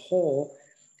there's a hole,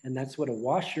 and that's what a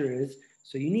washer is.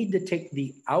 So you need to take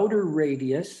the outer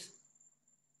radius,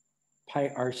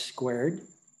 pi r squared,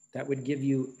 that would give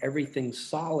you everything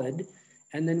solid.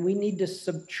 And then we need to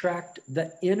subtract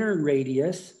the inner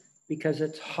radius because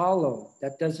it's hollow.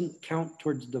 That doesn't count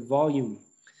towards the volume.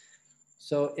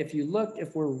 So if you look,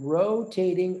 if we're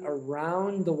rotating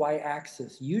around the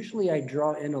y-axis, usually I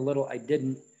draw in a little, I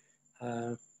didn't.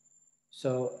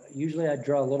 So usually I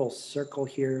draw a little circle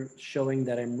here showing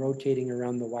that I'm rotating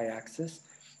around the y-axis.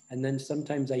 And then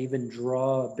sometimes I even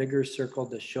draw a bigger circle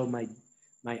to show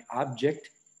my object.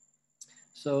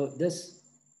 So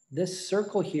this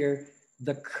circle here,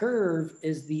 the curve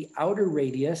is the outer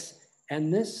radius,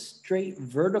 and this straight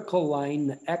vertical line,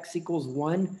 the x equals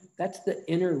 1, that's the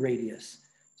inner radius.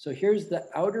 So here's the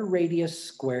outer radius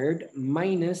squared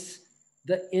minus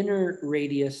the inner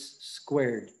radius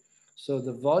squared. So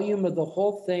the volume of the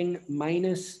whole thing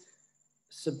minus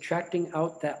subtracting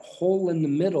out that hole in the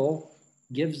middle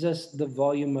gives us the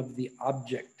volume of the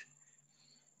object.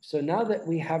 So now that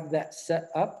we have that set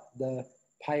up, the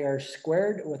pi r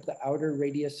squared with the outer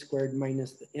radius squared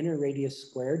minus the inner radius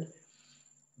squared,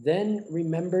 then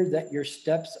remember that your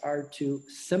steps are to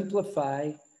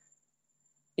simplify,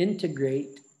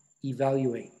 integrate,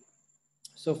 evaluate.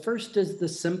 So first is the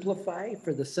simplify.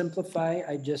 For the simplify,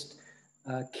 I just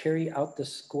carry out the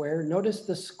square. Notice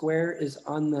the square is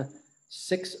on the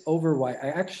 6 over y. I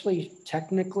actually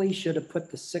technically should have put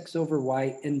the 6 over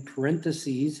y in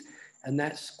parentheses, and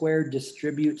that square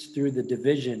distributes through the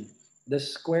division. The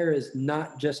square is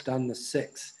not just on the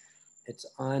 6. It's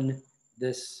on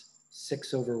this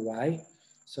 6 over y.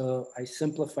 So I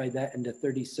simplify that into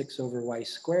 36 over y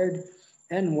squared,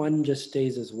 and 1 just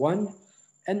stays as 1.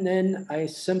 And then I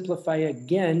simplify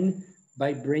again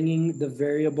by bringing the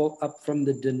variable up from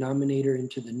the denominator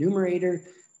into the numerator,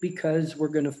 because we're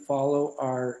going to follow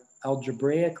our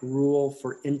algebraic rule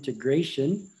for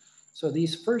integration. So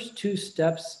these first two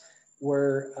steps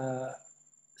were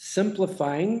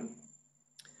simplifying.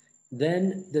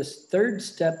 Then this third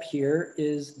step here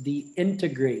is the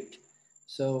integrate.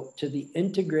 So to the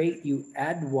integrate, you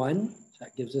add 1, so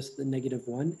that gives us the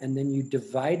 -1, and then you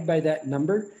divide by that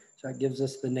number, so that gives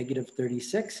us the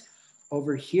 -36.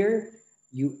 Over here,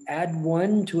 you add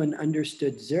 1 to an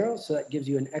understood 0, so that gives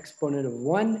you an exponent of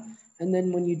 1, and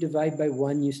then when you divide by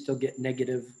 1, you still get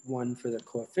 -1 for the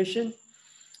coefficient.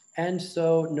 And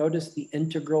so notice the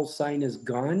integral sign is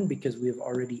gone because we have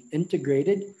already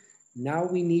integrated. Now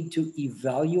we need to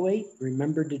evaluate.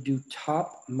 Remember to do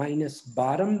top minus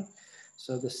bottom.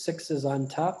 So the 6 is on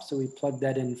top, so we plug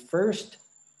that in first.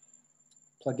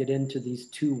 Plug it into these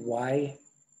two y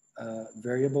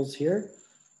variables here.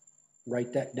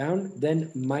 Write that down. Then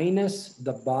minus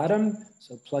the bottom,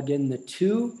 so plug in the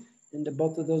 2 into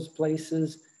both of those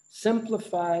places.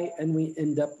 Simplify, and we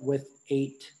end up with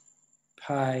 8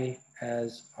 pi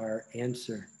as our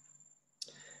answer.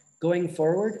 Going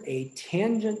forward, a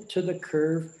tangent to the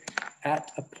curve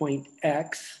at a point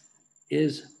x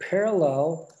is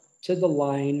parallel to the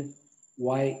line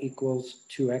y equals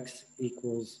 2x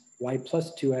equals y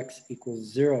plus 2x equals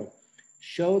 0.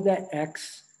 Show that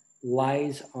x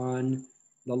lies on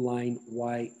the line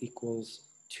y equals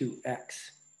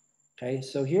 2x. Okay,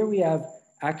 so here we have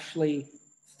actually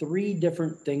 3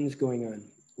 different things going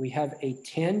on. We have a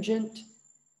tangent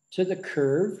to the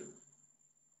curve.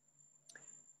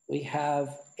 We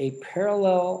have a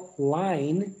parallel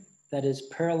line that is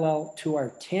parallel to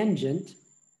our tangent,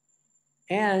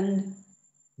 and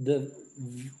the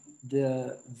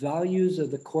values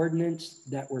of the coordinates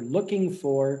that we're looking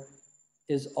for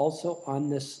is also on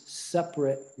this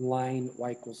separate line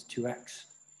y equals 2x.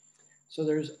 So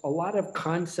there's a lot of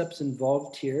concepts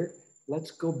involved here.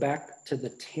 Let's go back to the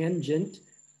tangent.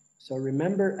 So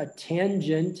remember, a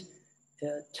tangent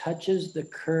touches the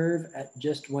curve at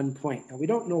just one point. Now we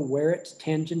don't know where it's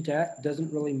tangent at. It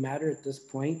doesn't really matter at this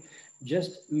point.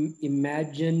 Just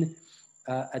imagine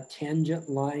a tangent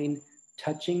line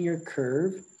touching your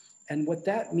curve. And what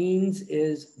that means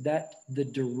is that the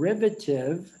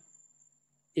derivative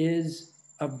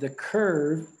of the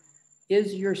curve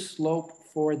is your slope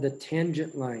for the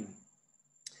tangent line.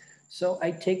 So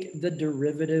I take the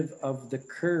derivative of the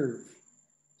curve.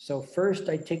 So first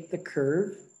I take the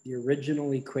curve, the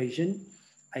original equation.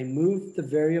 I move the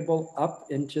variable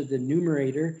up into the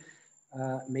numerator,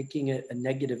 making it a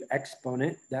negative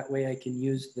exponent. That way I can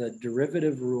use the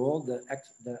derivative rule, the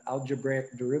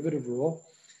algebraic derivative rule.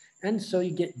 And so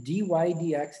you get dy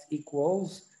dx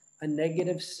equals a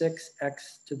 -6x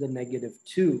to the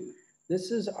 -2. This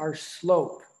is our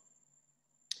slope.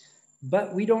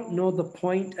 But we don't know the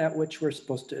point at which we're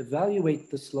supposed to evaluate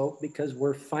the slope because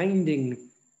we're finding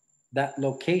that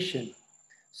location.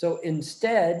 So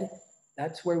instead,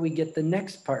 that's where we get the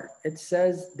next part. It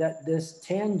says that this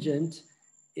tangent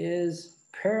is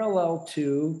parallel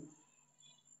to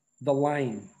the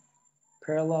line,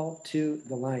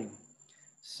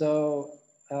 So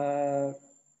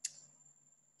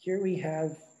here we have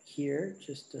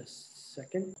just a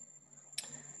second.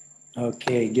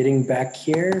 Okay, getting back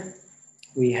here,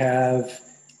 we have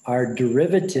our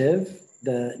derivative,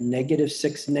 the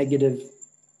 -6x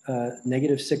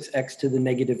to the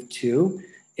 -2.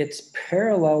 It's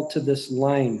parallel to this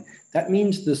line. That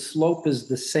means the slope is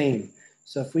the same.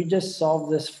 So if we just solve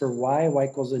this for y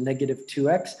equals a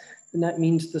 -2x, then that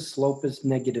means the slope is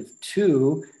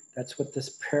 -2. That's what this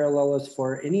parallel is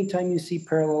for. Anytime you see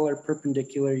parallel or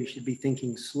perpendicular, you should be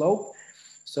thinking slope.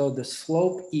 So the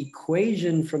slope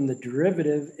equation from the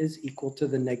derivative is equal to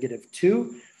the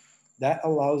 -2. That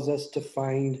allows us to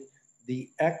find the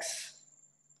x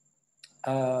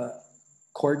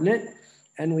coordinate,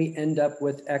 and we end up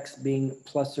with x being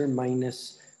plus or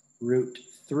minus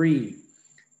 √3.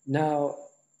 Now,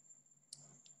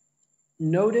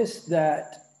 notice that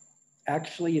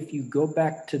actually if you go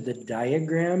back to the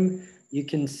diagram, you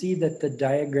can see that the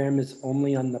diagram is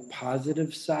only on the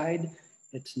positive side.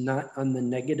 It's not on the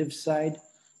negative side.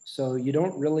 So you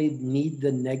don't really need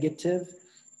the negative.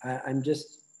 I'm just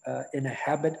in a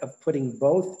habit of putting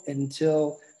both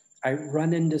until I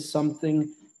run into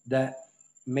something that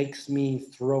makes me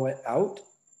throw it out.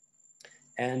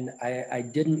 And I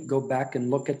didn't go back and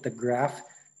look at the graph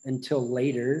until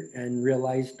later and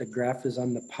realized the graph is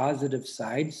on the positive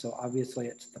side. So obviously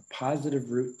it's the positive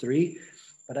 √3,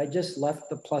 but I just left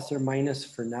the plus or minus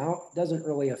for now. It doesn't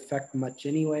really affect much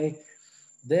anyway.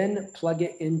 Then plug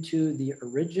it into the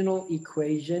original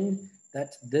equation.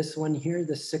 That's this one here,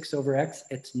 the 6/x.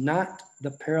 It's not the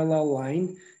parallel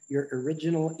line. Your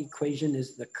original equation is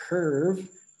the curve.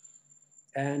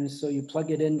 And so you plug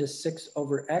it into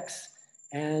 6/x.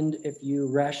 And if you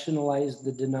rationalize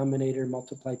the denominator,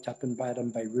 multiply top and bottom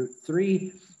by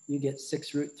 √3, you get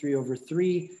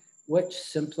 6√3/3, which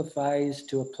simplifies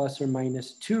to a plus or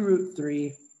minus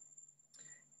 2√3.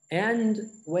 And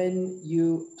when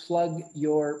you plug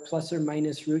your plus or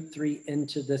minus √3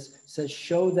 into this, it says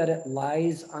show that it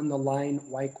lies on the line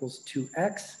y equals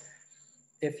 2x.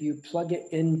 If you plug it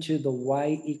into the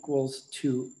y equals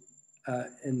 2,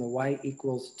 in the y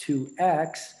equals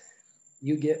 2x,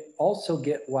 you also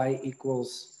get y equals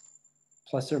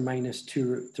plus or minus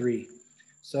 2√3.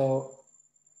 So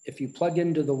if you plug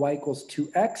into the y equals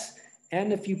 2x,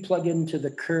 and if you plug into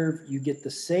the curve, you get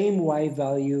the same y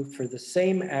value for the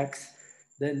same x,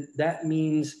 then that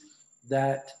means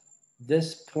that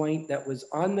this point that was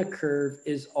on the curve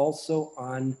is also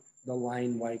on the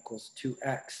line y equals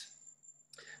 2x.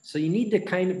 So you need to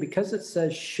kind of, because it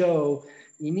says show,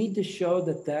 you need to show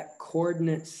that that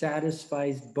coordinate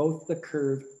satisfies both the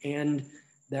curve and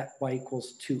that y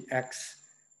equals 2x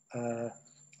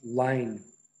line.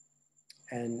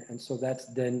 And so that's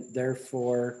then,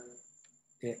 therefore,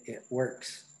 it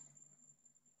works.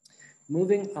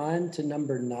 Moving on to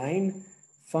number 9,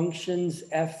 functions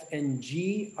f and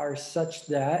g are such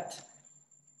that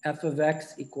f of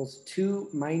x equals 2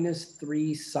 minus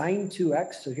 3 sine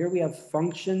 2x. So here we have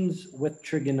functions with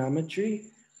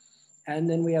trigonometry. And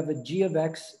then we have a g of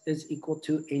x is equal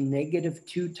to a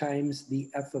 -2 times the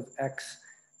f of x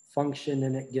function,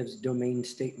 and it gives domain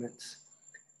statements.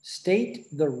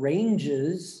 State the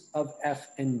ranges of f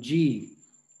and g.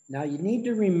 Now you need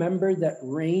to remember that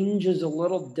range is a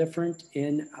little different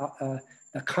in,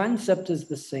 the concept is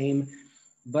the same,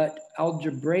 but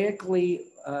algebraically,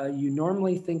 you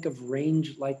normally think of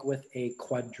range like with a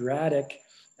quadratic.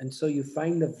 And so you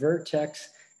find the vertex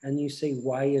and you say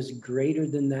y is greater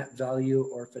than that value,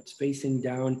 or if it's facing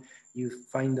down, you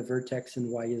find the vertex and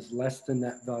y is less than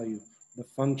that value, the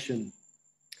function.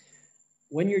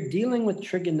 When you're dealing with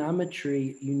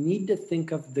trigonometry, you need to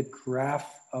think of the graph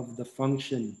of the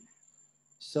function.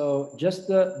 So just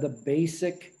the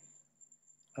basic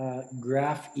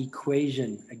graph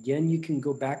equation. Again, you can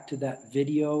go back to that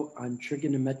video on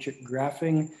trigonometric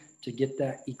graphing to get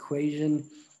that equation.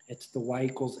 It's the y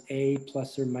equals a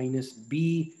plus or minus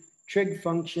b trig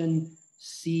function,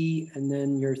 c, and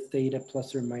then your theta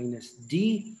plus or minus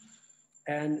d.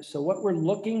 And so what we're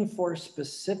looking for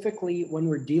specifically when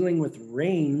we're dealing with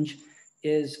range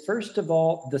is, first of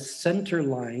all, the center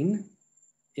line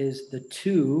is the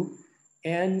 2.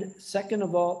 And second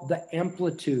of all, the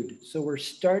amplitude. So we're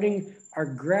starting, our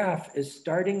graph is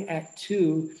starting at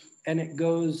 2 and it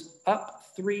goes up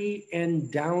 3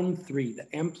 and down 3, the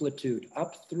amplitude,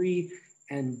 up 3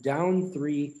 and down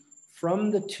 3 from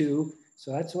the 2.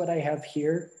 So that's what I have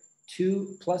here.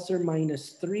 2 plus or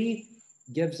minus 3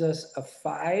 gives us a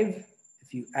 5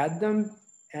 if you add them,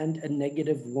 and a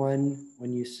 -1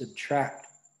 when you subtract.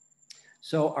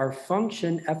 So our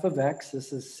function f of x,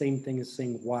 this is the same thing as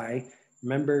saying y.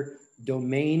 Remember,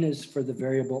 domain is for the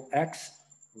variable x,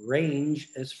 range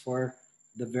is for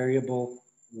the variable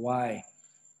y.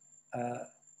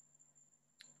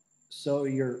 So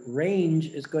your range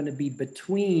is going to be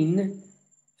between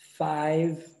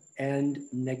 5 and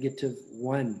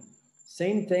 -1.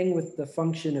 Same thing with the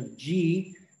function of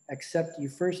g, except you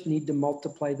first need to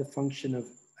multiply the function of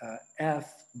f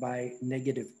by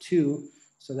 -2.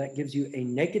 So that gives you a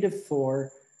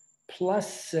 -4 plus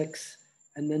 6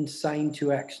 and then sine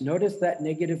 2x. Notice that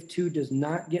 -2 does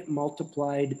not get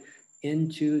multiplied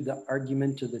into the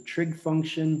argument of the trig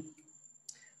function.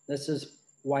 This is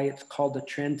why it's called a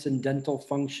transcendental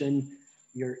function.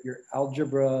 Your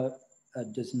algebra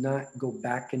does not go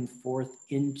back and forth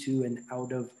into and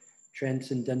out of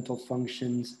transcendental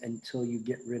functions until you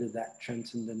get rid of that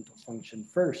transcendental function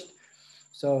first.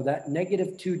 So that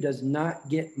 -2 does not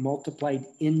get multiplied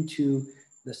into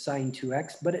the sine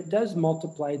 2x, but it does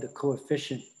multiply the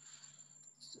coefficient.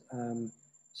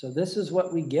 So this is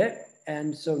what we get.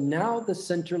 And so now the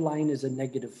center line is a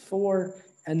 -4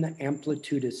 and the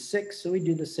amplitude is 6. So we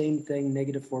do the same thing,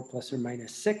 -4 plus or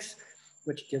minus 6,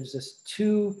 which gives us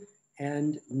 2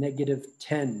 and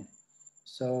 -10.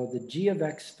 So the g of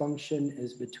x function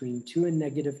is between 2 and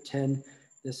 -10.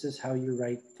 This is how you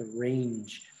write the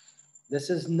range. This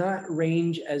is not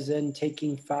range as in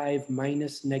taking 5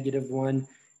 minus -1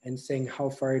 and saying how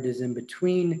far it is in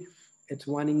between. It's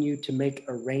wanting you to make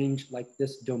a range like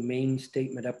this domain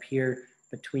statement up here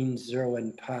between 0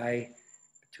 and pi,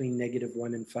 between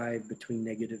 -1 and 5, between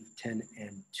 -10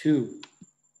 and 2.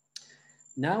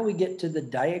 Now we get to the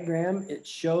diagram. It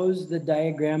shows the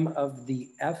diagram of the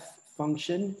f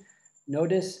function.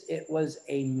 Notice it was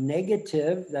a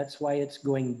negative. That's why it's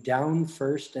going down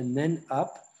first and then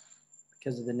up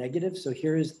because of the negative. So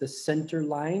here is the center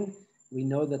line. We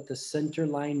know that the center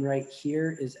line right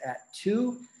here is at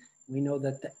 2. We know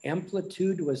that the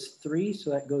amplitude was 3, so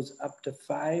that goes up to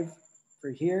 5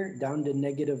 for here, down to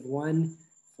 -1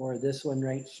 for this one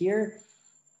right here,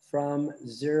 from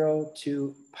 0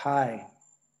 to pi.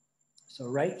 So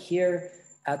right here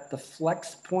at the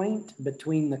flex point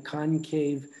between the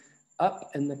concave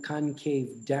up and the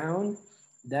concave down,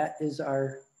 that is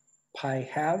our pi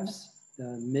halves,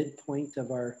 the midpoint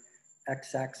of our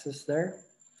x-axis there.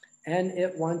 And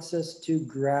it wants us to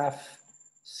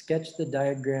sketch the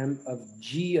diagram of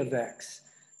g of x.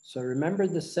 So remember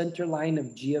the center line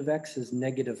of g of x is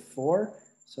 -4.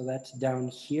 So that's down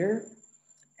here.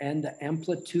 And the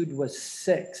amplitude was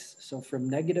 6. So from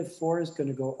 -4 is going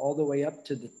to go all the way up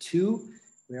to the 2.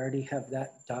 We already have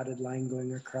that dotted line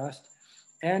going across.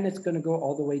 And it's going to go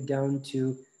all the way down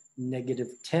to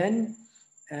 -10.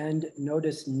 And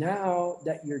notice now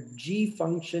that your g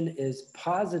function is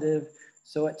positive,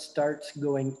 so it starts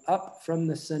going up from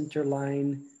the center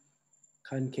line,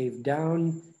 concave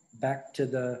down, back to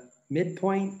the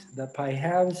midpoint, the pi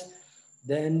halves,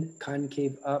 then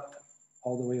concave up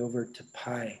all the way over to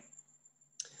pi.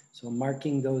 So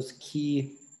marking those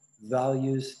key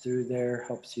values through there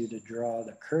helps you to draw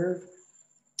the curve.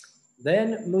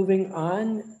 Then moving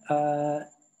on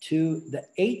to the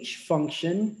h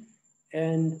function.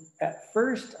 And at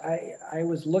first, I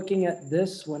was looking at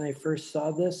this when I first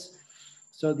saw this.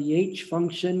 So the h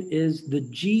function is the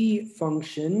g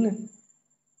function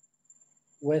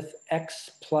with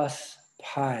x plus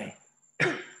pi.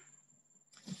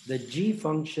 The g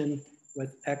function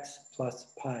with x plus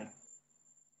pi.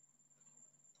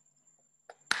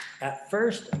 At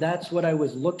first, that's what I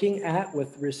was looking at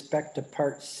with respect to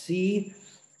part C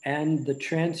and the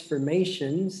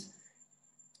transformations.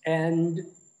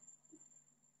 And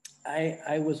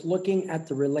I was looking at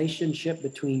the relationship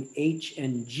between h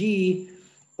and g,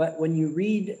 but when you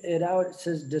read it out, it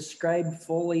says describe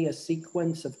fully a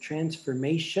sequence of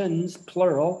transformations,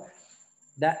 plural,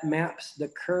 that maps the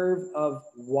curve of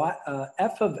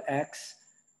f of x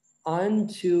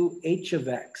onto h of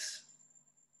x.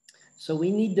 So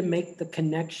we need to make the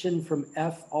connection from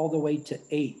f all the way to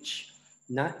h,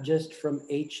 not just from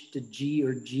h to g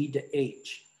or g to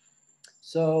h.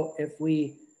 So if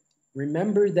we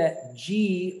remember that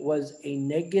g was a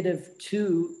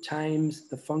 -2 times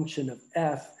the function of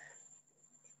f,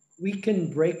 we can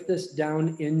break this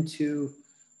down into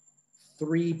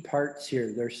 3 parts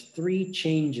here. There's 3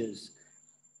 changes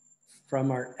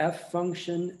from our f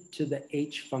function to the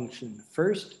h function.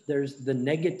 First, there's the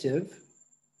negative.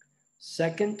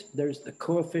 Second, there's the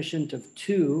coefficient of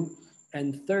 2.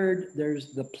 And third,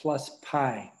 there's the plus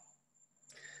pi.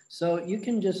 So you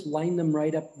can just line them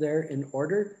right up there in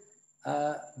order.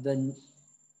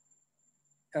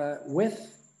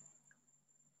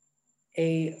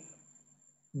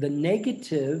 The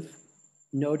negative,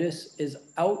 notice, is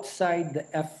outside the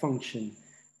f function,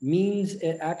 means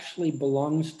it actually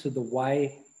belongs to the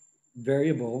y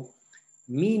variable,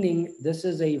 meaning this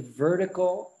is a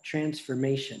vertical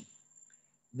transformation.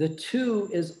 The 2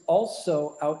 is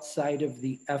also outside of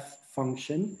the f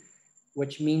function,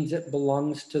 which means it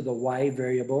belongs to the y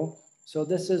variable. So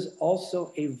this is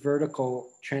also a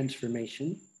vertical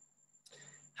transformation.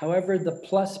 However, the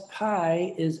plus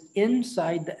pi is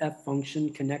inside the f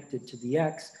function connected to the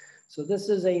x. So this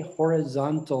is a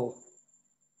horizontal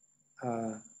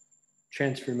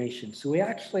transformation. So we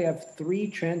actually have 3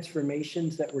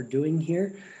 transformations that we're doing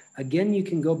here. Again, you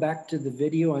can go back to the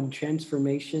video on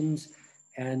transformations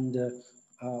and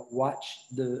watch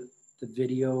the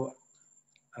video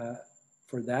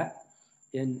for that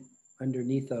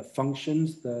underneath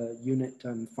functions, the unit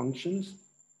on functions.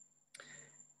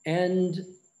 And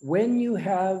when you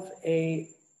have a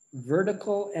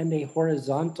vertical and a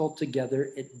horizontal together,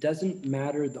 it doesn't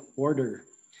matter the order.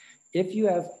 If you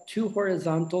have two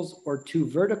horizontals or two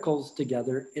verticals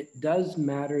together, it does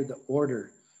matter the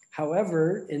order.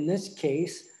 However, in this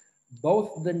case,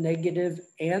 both the negative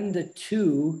and the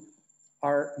 2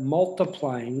 are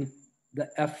multiplying the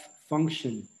f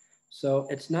function. So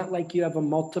it's not like you have a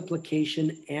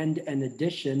multiplication and an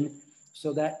addition.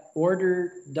 So that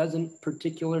order doesn't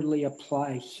particularly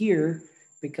apply here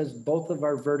because both of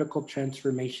our vertical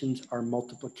transformations are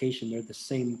multiplication. They're the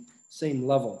same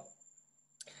level.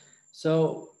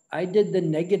 So I did the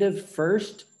negative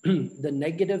first. The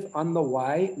negative on the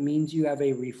y means you have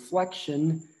a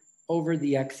reflection over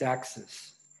the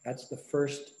x-axis. That's the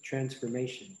first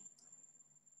transformation.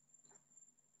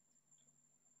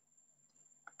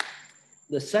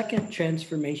 The second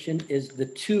transformation is the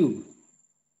 2.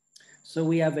 So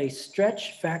we have a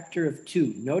stretch factor of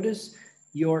 2. Notice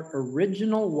your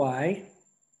original y,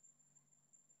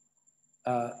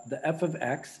 the f of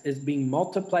x, is being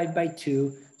multiplied by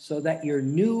 2 so that your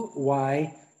new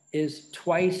y is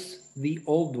twice the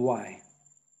old y.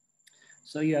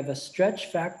 So you have a stretch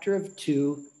factor of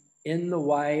 2 in the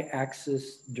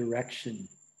y-axis direction.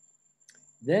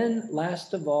 Then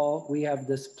last of all, we have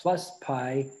this plus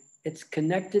pi. It's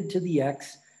connected to the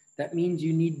x. That means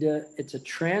you need to, it's a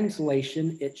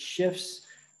translation. It shifts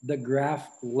the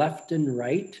graph left and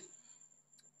right.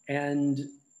 And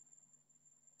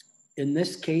in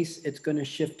this case, it's going to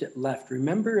shift it left.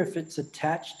 Remember, if it's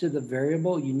attached to the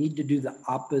variable, you need to do the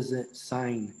opposite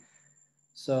sign.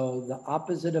 So the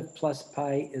opposite of plus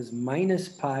pi is minus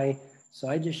pi. So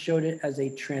I just showed it as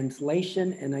a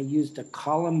translation and I used a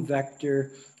column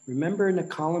vector. Remember, in a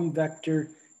column vector,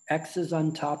 x is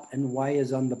on top and y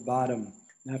is on the bottom.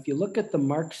 Now, if you look at the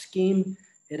mark scheme,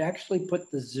 it actually put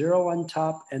the 0 on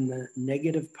top and the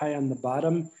negative pi on the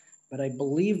bottom, but I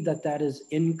believe that that is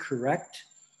incorrect.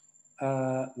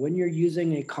 When you're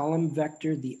using a column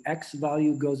vector, the x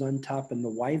value goes on top and the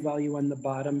y value on the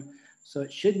bottom. So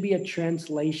it should be a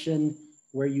translation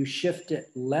where you shift it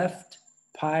left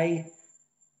pi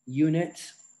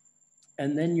units,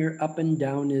 and then your up and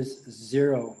down is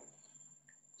 0.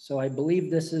 So I believe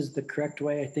this is the correct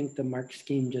way. I think the mark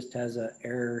scheme just has an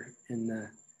error in the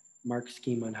mark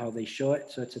scheme on how they show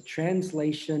it. So it's a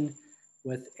translation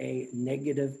with a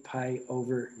negative pi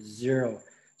over 0.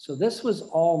 So this was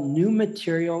all new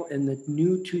material in the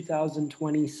new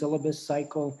 2020 syllabus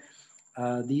cycle.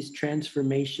 These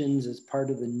transformations as part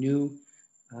of the new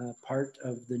part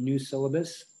of the new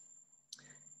syllabus.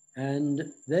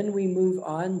 And then we move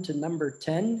on to number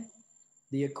 10.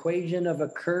 The equation of a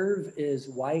curve is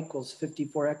y equals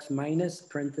 54x minus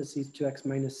parentheses 2x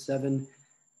minus 7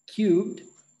 cubed.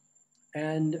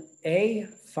 And A,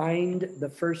 find the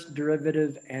first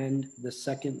derivative and the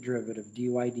second derivative. dy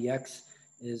dx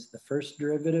is the first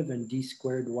derivative and d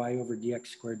squared y over dx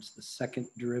squared is the second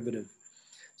derivative.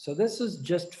 So this is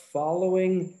just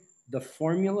following the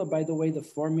formula. By the way, the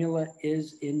formula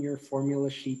is in your formula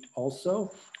sheet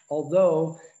also,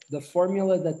 although the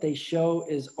formula that they show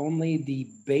is only the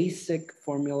basic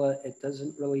formula. It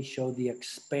doesn't really show the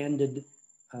expanded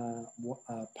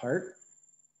part.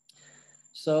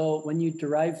 So when you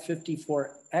derive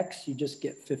 54x, you just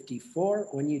get 54.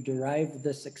 When you derive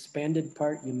this expanded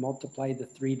part, you multiply the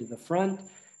 3 to the front.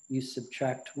 You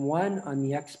subtract 1 on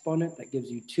the exponent, that gives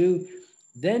you 2.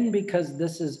 Then because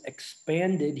this is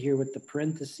expanded here with the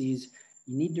parentheses,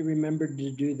 you need to remember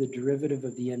to do the derivative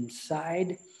of the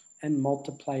inside and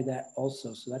multiply that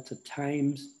also. So that's a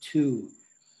times 2.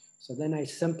 So then I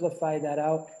simplify that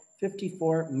out.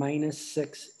 54 minus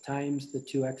 6 times the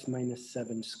 2x minus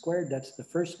 7 squared. That's the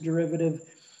first derivative.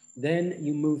 Then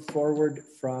you move forward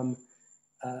from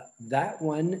that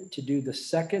one to do the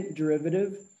second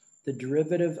derivative. The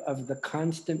derivative of the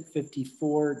constant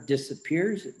 54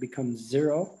 disappears. It becomes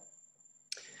 0.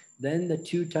 Then the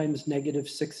 2 times negative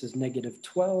 6 is negative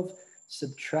 12.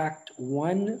 Subtract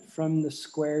 1 from the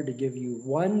square to give you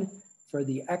 1 for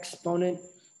the exponent.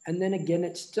 And then again,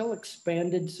 it's still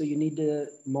expanded, so you need to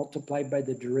multiply by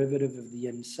the derivative of the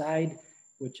inside,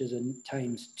 which is a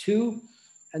times 2.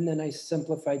 And then I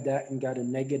simplified that and got a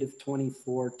negative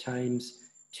 24 times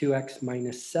 2x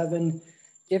minus 7.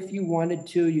 If you wanted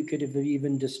to, you could have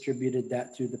even distributed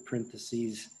that through the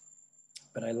parentheses,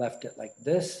 but I left it like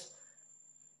this.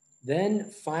 Then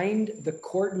find the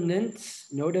coordinates,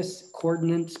 notice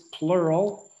coordinates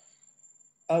plural,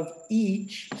 of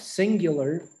each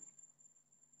singular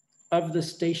of the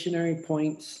stationary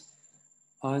points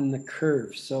on the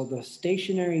curve. So the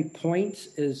stationary points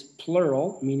is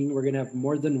plural, meaning we're going to have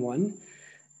more than one.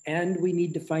 And we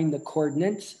need to find the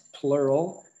coordinates,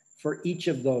 plural, for each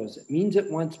of those. It means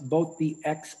it wants both the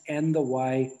X and the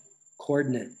Y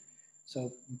coordinate.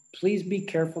 So please be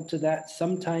careful to that.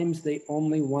 Sometimes they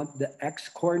only want the X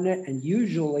coordinate, and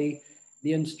usually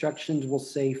the instructions will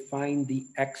say find the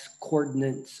X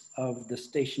coordinates of the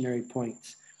stationary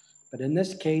points. But in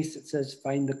this case, it says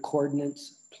find the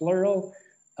coordinates, plural,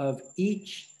 of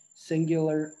each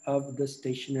singular of the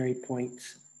stationary points,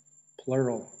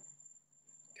 plural.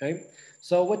 Okay,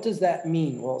 so what does that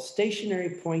mean? Well, stationary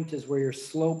point is where your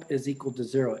slope is equal to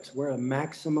 0. It's where a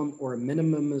maximum or a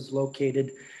minimum is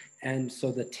located. And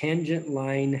so the tangent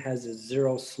line has a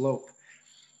 0 slope.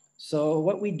 So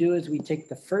what we do is we take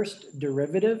the first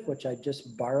derivative, which I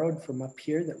just borrowed from up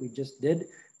here that we just did.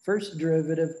 First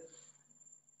derivative,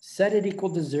 set it equal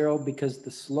to 0 because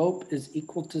the slope is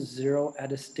equal to 0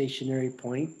 at a stationary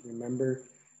point. Remember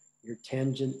your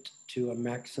tangent to a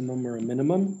maximum or a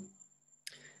minimum.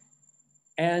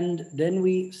 And then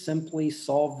we simply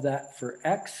solve that for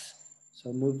X.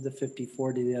 So move the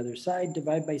 54 to the other side,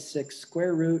 divide by 6,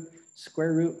 square root.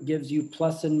 Square root gives you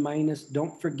plus and minus.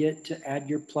 Don't forget to add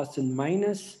your plus and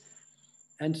minus.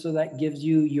 And so that gives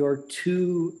you your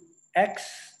 2x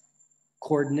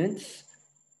coordinates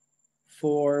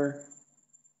for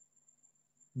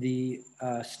the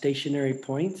stationary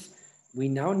points. We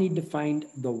now need to find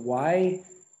the y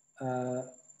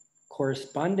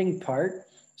corresponding part.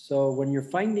 So when you're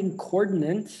finding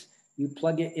coordinates, you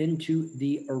plug it into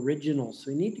the original.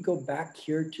 So you need to go back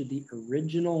here to the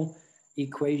original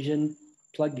equation,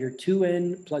 plug your 2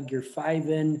 in, plug your 5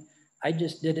 in. I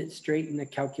just did it straight in the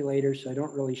calculator, so I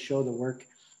don't really show the work.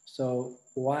 So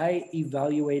y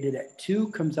evaluated at 2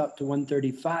 comes out to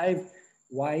 135.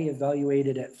 Y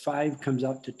evaluated at 5 comes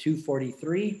out to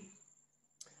 243.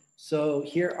 So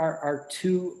here are our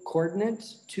 2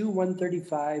 coordinates, 2,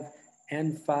 135,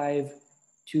 and 5,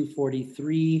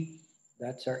 243.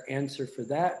 That's our answer for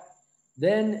that.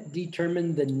 Then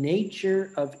determine the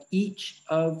nature of each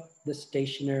of the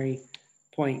stationary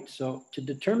points. So to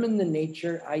determine the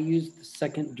nature, I use the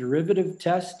second derivative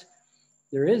test.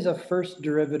 There is a first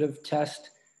derivative test,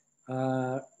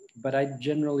 but I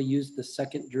generally use the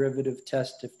second derivative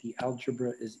test if the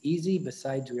algebra is easy.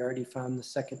 Besides, we already found the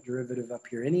second derivative up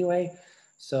here anyway.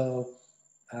 So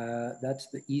that's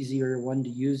the easier one to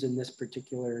use in this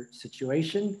particular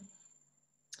situation.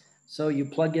 So you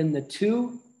plug in the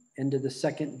 2 into the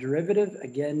second derivative.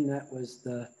 Again, that was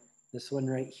this one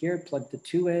right here. Plug the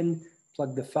 2 in,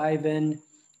 plug the 5 in,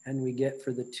 and we get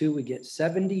for the 2, we get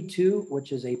 72,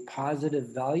 which is a positive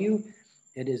value.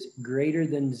 It is greater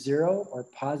than 0 or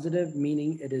positive,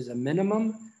 meaning it is a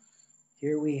minimum.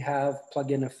 Here we have,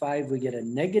 plug in a 5, we get a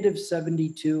negative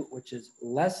 72, which is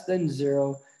less than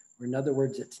 0, or in other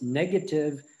words, it's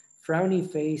negative, frowny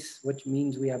face, which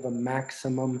means we have a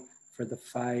maximum for the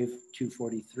 5,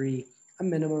 243, a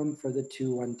minimum for the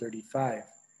 2, 135.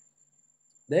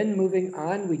 Then moving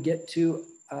on, we get to,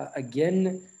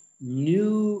 again,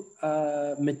 new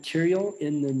material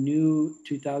in the new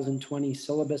 2020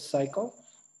 syllabus cycle,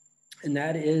 and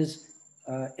that is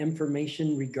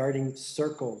information regarding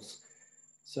circles.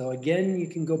 So again, you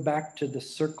can go back to the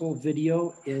circle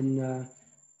video in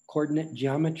coordinate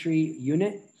geometry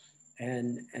unit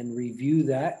and review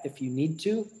that if you need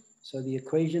to. So the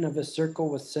equation of a circle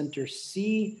with center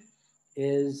C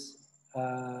is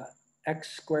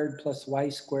x squared plus y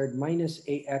squared minus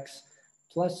ax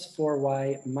plus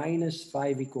 4y minus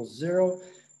 5 equals 0.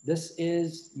 This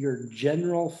is your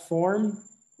general form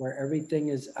where everything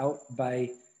is out by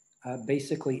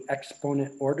basically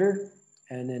exponent order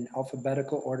and in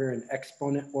alphabetical order and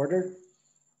exponent order.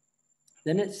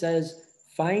 Then it says,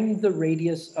 find the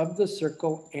radius of the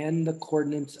circle and the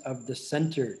coordinates of the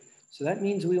center. So that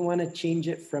means we want to change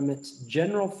it from its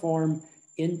general form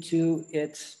into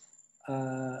its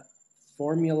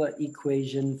formula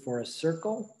equation for a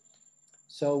circle.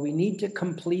 So we need to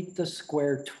complete the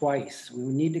square twice.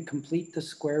 We need to complete the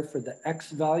square for the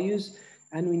x values,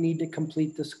 and we need to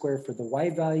complete the square for the y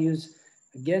values.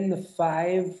 Again, the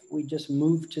 5, we just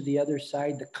move to the other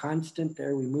side. The constant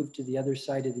there, we move to the other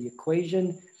side of the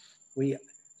equation. We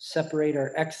separate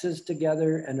our x's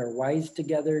together and our y's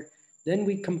together. Then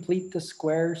we complete the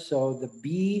square. So the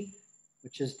b,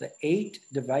 which is the 8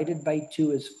 divided by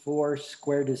 2 is 4,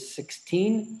 squared is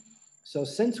 16. So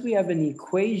since we have an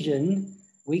equation,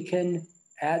 we can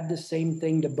add the same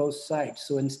thing to both sides.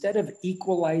 So instead of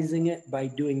equalizing it by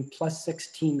doing plus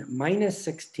 16 minus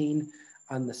 16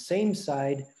 on the same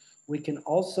side, We can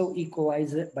also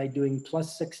equalize it by doing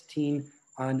plus 16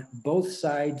 on both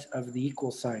sides of the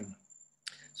equal sign.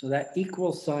 So that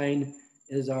equal sign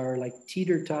is our like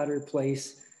teeter-totter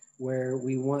place where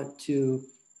we want to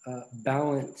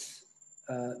balance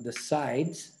the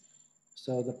sides.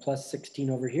 So the plus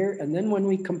 16 over here. And then when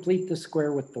we complete the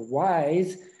square with the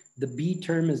y's, the b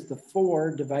term is the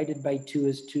 4 divided by 2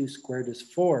 is 2 squared is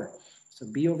 4. So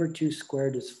b over 2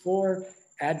 squared is 4.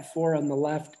 Add 4 on the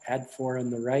left, add 4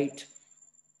 on the right.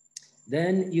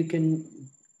 Then you can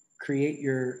create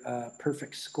your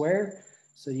perfect square.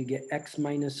 So you get x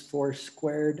minus 4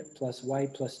 squared plus y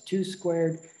plus 2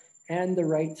 squared. And the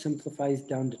right simplifies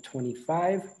down to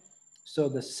 25. So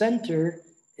the center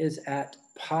is at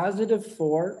positive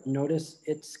 4. Notice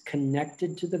it's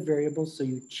connected to the variable, so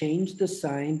you change the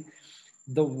sign.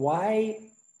 The y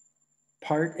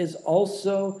part is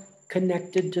also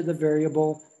connected to the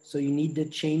variable, so you need to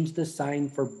change the sign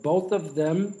for both of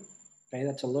them. Okay,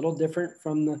 that's a little different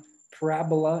from the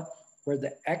parabola where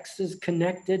the x is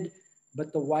connected,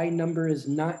 but the y number is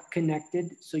not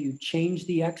connected. So you change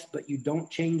the x, but you don't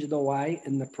change the y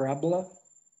in the parabola.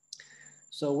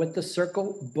 So with the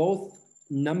circle, both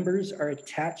numbers are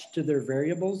attached to their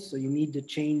variables. So you need to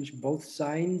change both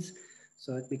signs.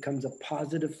 So it becomes a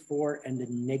positive 4 and a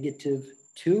negative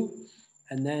 2.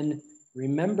 And then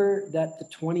remember that the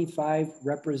 25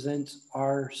 represents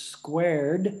r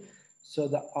squared. So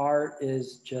the r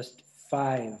is just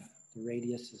 5. The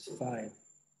radius is 5.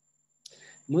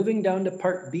 Moving down to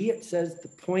part B, it says the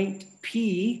point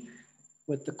P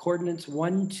with the coordinates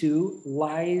 1, 2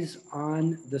 lies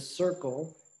on the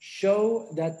circle. Show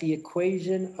that the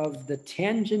equation of the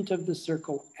tangent of the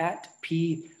circle at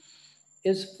P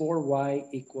is 4y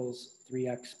equals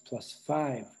 3x plus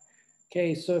 5.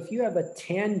 Okay, so if you have a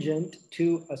tangent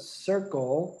to a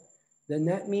circle, then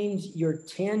that means your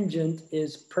tangent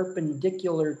is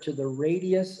perpendicular to the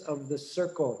radius of the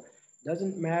circle.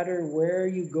 Doesn't matter where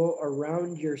you go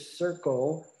around your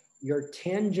circle, your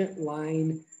tangent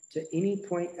line to any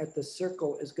point at the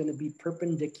circle is going to be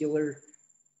perpendicular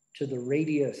to the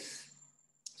radius.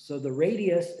 So the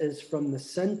radius is from the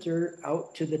center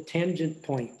out to the tangent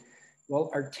point. Well,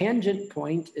 our tangent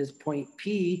point is point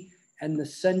P, and the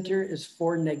center is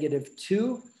 4, negative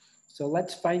 2. So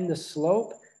let's find the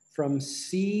slope from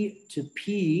C to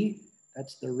P.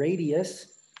 That's the radius.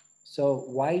 So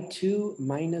y2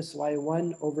 minus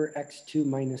y1 over x2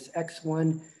 minus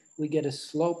x1, we get a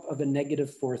slope of a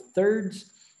negative 4/3.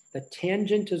 The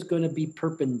tangent is going to be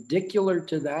perpendicular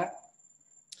to that.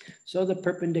 So the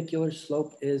perpendicular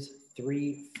slope is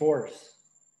 3/4.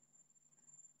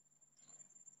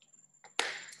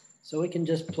 So we can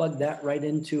just plug that right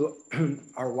into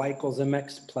our y equals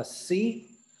mx plus c.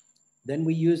 Then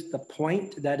we use the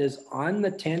point that is on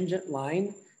the tangent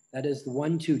line. That is the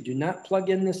 1, 2. Do not plug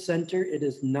in the center. It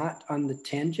is not on the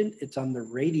tangent. It's on the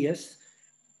radius.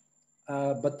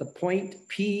 But the point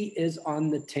P is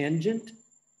on the tangent.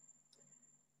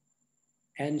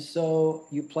 And so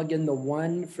you plug in the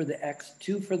 1 for the x,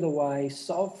 2 for the y,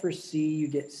 solve for c, you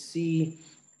get c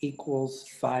equals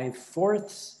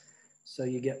 5/4. So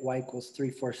you get y equals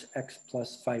 3/4 x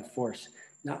plus 5/4.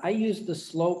 Now I use the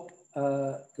slope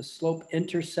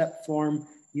intercept form.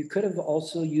 You could have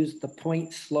also used the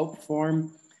point slope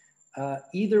form.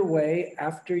 Either way,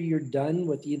 after you're done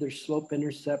with either slope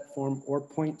intercept form or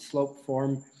point slope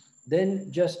form,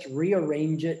 then just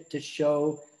rearrange it to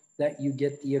show that you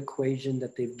get the equation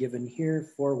that they've given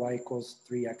here, 4y equals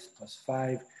 3x plus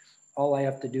 5. All I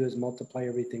have to do is multiply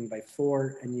everything by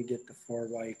 4, and you get the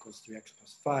 4y equals 3x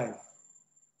plus 5.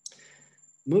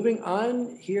 Moving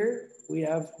on here, we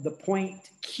have the point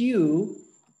Q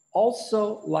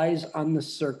also lies on the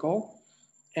circle,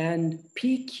 and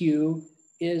PQ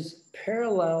is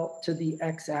parallel to the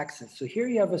x-axis. So here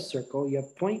you have a circle, you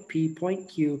have point P, point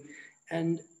Q,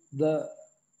 and the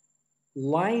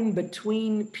line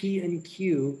between P and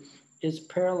Q is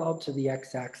parallel to the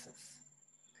x-axis.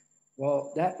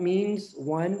 Well, that means,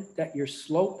 one, that your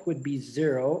slope would be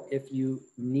 0 if you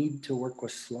need to work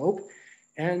with slope,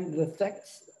 and the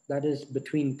text that is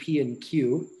between P and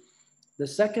Q. The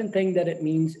second thing that it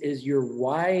means is your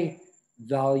y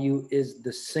value is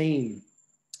the same.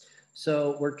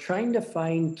 So we're trying to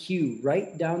find Q,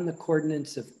 write down the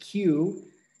coordinates of Q.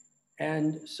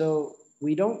 And so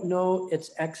we don't know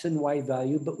its x and y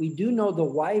value, but we do know the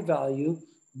y value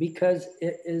because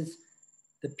it is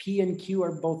the P and Q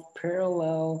are both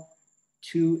parallel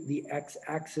to the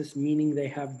x-axis, meaning they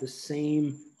have the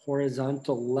same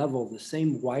horizontal level, the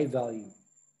same y value.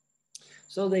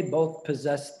 So they both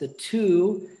possess the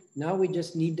 2. Now we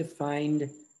just need to find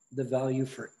the value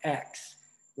for x.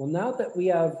 Well, now that we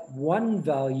have one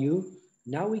value,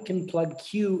 Now we can plug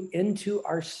Q into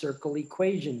our circle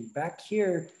equation. Back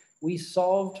here, we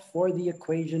solved for the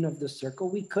equation of the circle.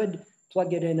 We could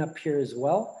plug it in up here as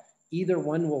well. Either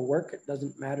one will work. It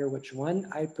doesn't matter which one.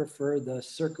 I prefer the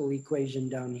circle equation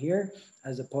down here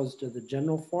as opposed to the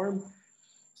general form.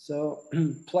 So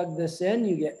plug this in,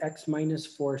 you get x minus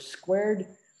 4 squared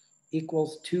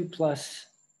equals 2 plus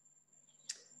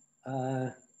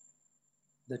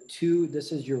the 2,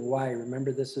 this is your y.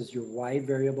 Remember, this is your y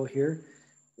variable here.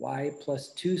 Y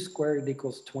plus 2 squared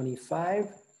equals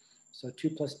 25. So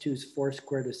 2 plus 2 is 4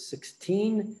 squared is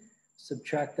 16.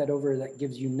 Subtract that over, that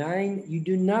gives you 9. You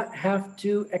do not have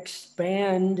to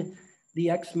expand the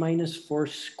x minus 4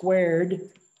 squared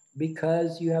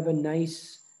because you have a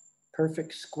nice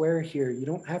perfect square here. You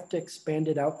don't have to expand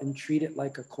it out and treat it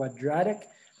like a quadratic.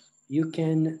 You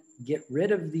can get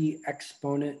rid of the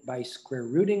exponent by square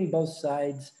rooting both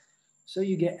sides. So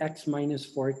you get x minus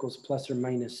 4 equals plus or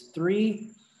minus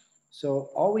 3. So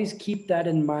always keep that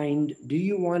in mind. Do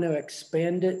you want to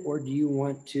expand it or do you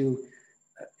want to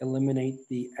eliminate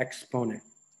the exponent?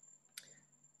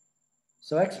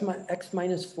 So x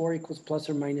minus 4 equals plus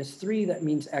or minus 3. That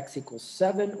means x equals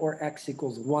 7 or x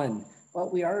equals 1. Well,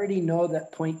 we already know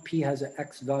that point P has an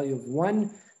x value of 1.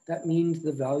 That means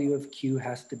the value of Q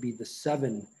has to be the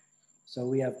 7. So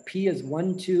we have P is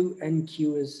 1, 2, and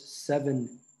Q is 7,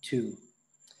 2.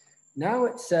 Now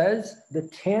it says the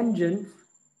tangent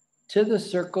to the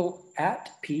circle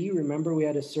at P. Remember, we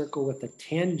had a circle with a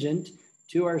tangent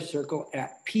to our circle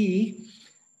at P.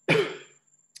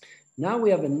 Now we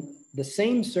have the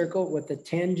same circle with the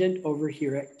tangent over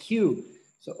here at Q.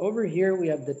 So over here we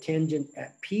have the tangent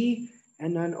at P,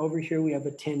 and then over here we have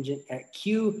a tangent at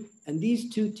Q, and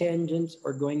these two tangents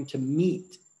are going to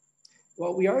meet.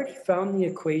 Well, we already found the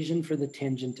equation for the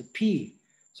tangent to P.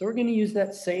 So we're going to use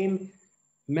that same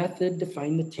method to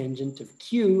find the tangent of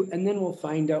Q, and then we'll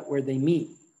find out where they meet.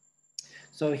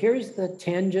 So here's the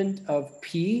tangent of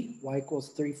P, y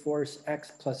equals 3/4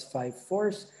 x plus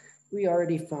 5/4. We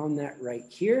already found that right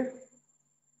here.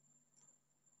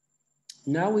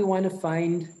 Now we want to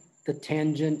find the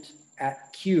tangent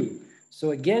at Q.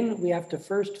 So again, we have to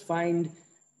first find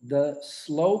the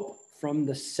slope from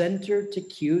the center to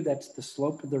Q. That's the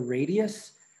slope of the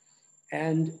radius.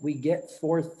 And we get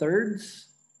 4/3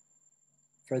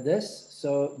 for this.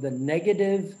 So the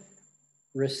negative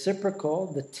reciprocal,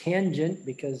 the tangent,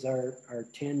 because our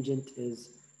tangent is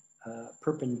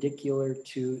perpendicular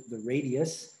to the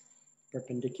radius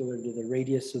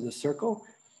of the circle.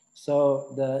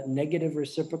 So the negative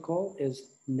reciprocal is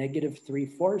negative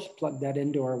 3/4. Plug that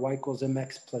into our y equals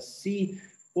mx plus c,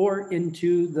 or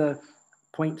into the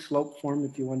point slope form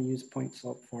if you want to use point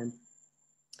slope form.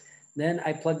 Then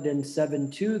I plugged in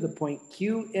 7, 2, the point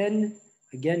Q in.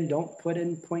 Again, don't put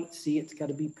in point C. It's got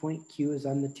to be point Q is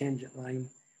on the tangent line.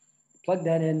 Plug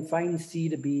that in, find C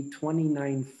to be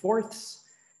 29/4.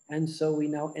 And so we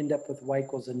now end up with y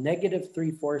equals a negative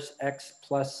 3/4 x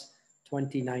plus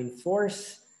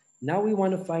 29/4. Now we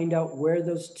want to find out where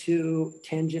those two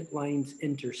tangent lines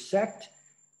intersect.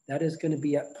 That is going to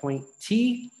be at point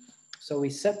T. So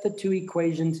we set the two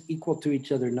equations equal to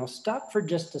each other. Now stop for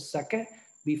just a second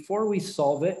before we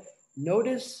solve it.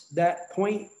 Notice that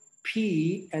point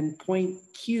P and point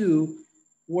Q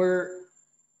were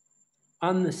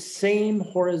on the same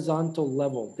horizontal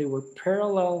level. They were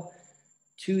parallel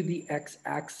to the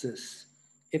x-axis.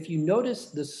 If you notice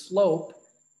the slope,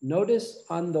 notice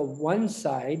on the one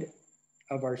side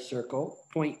of our circle,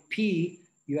 point P,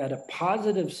 you had a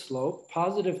positive slope,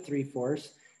 positive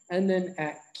 3/4, and then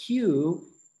at Q,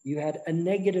 you had a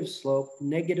negative slope,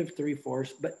 negative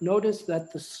 3/4, but notice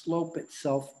that the slope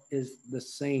itself is the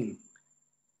same,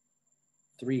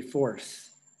 3/4.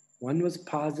 One was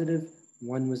positive,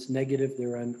 one was negative.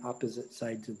 They're on opposite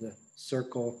sides of the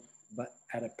circle, but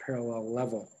at a parallel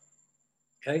level.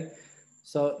 Okay,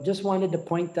 so just wanted to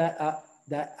point that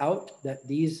out, that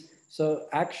these, so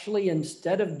actually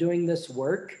instead of doing this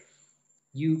work,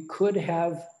 you could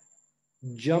have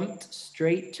jumped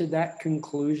straight to that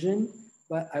conclusion,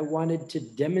 but I wanted to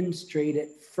demonstrate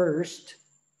it first,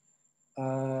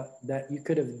 that you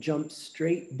could have jumped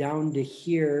straight down to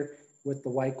here with the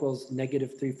y equals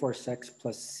negative 3/4 x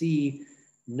plus c,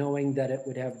 knowing that it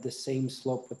would have the same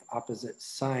slope with opposite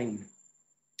sign.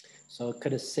 So it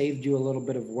could have saved you a little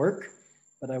bit of work,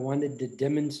 but I wanted to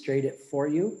demonstrate it for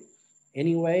you.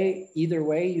 Anyway, either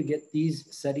way, you get these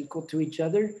set equal to each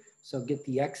other. So get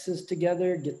the x's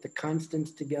together, get the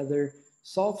constants together,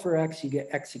 solve for x, you get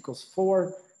x equals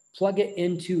 4, plug it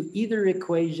into either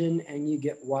equation and you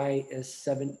get y as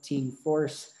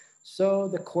 17/4. So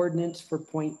the coordinates for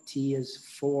point T is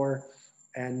 4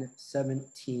 and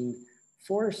 17/4.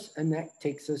 force, and that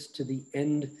takes us to the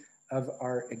end of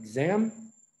our exam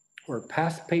or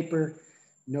past paper.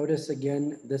 Notice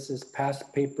again, this is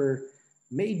past paper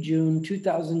May-June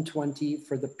 2020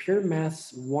 for the Pure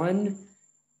Maths 1,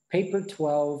 paper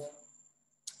 12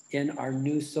 in our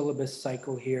new syllabus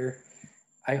cycle here.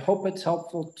 I hope it's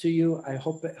helpful to you. I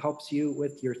hope it helps you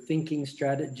with your thinking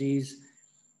strategies.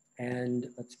 And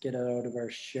let's get out of our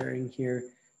sharing here.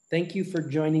 Thank you for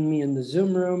joining me in the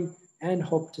Zoom room and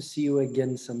hope to see you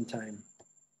again sometime.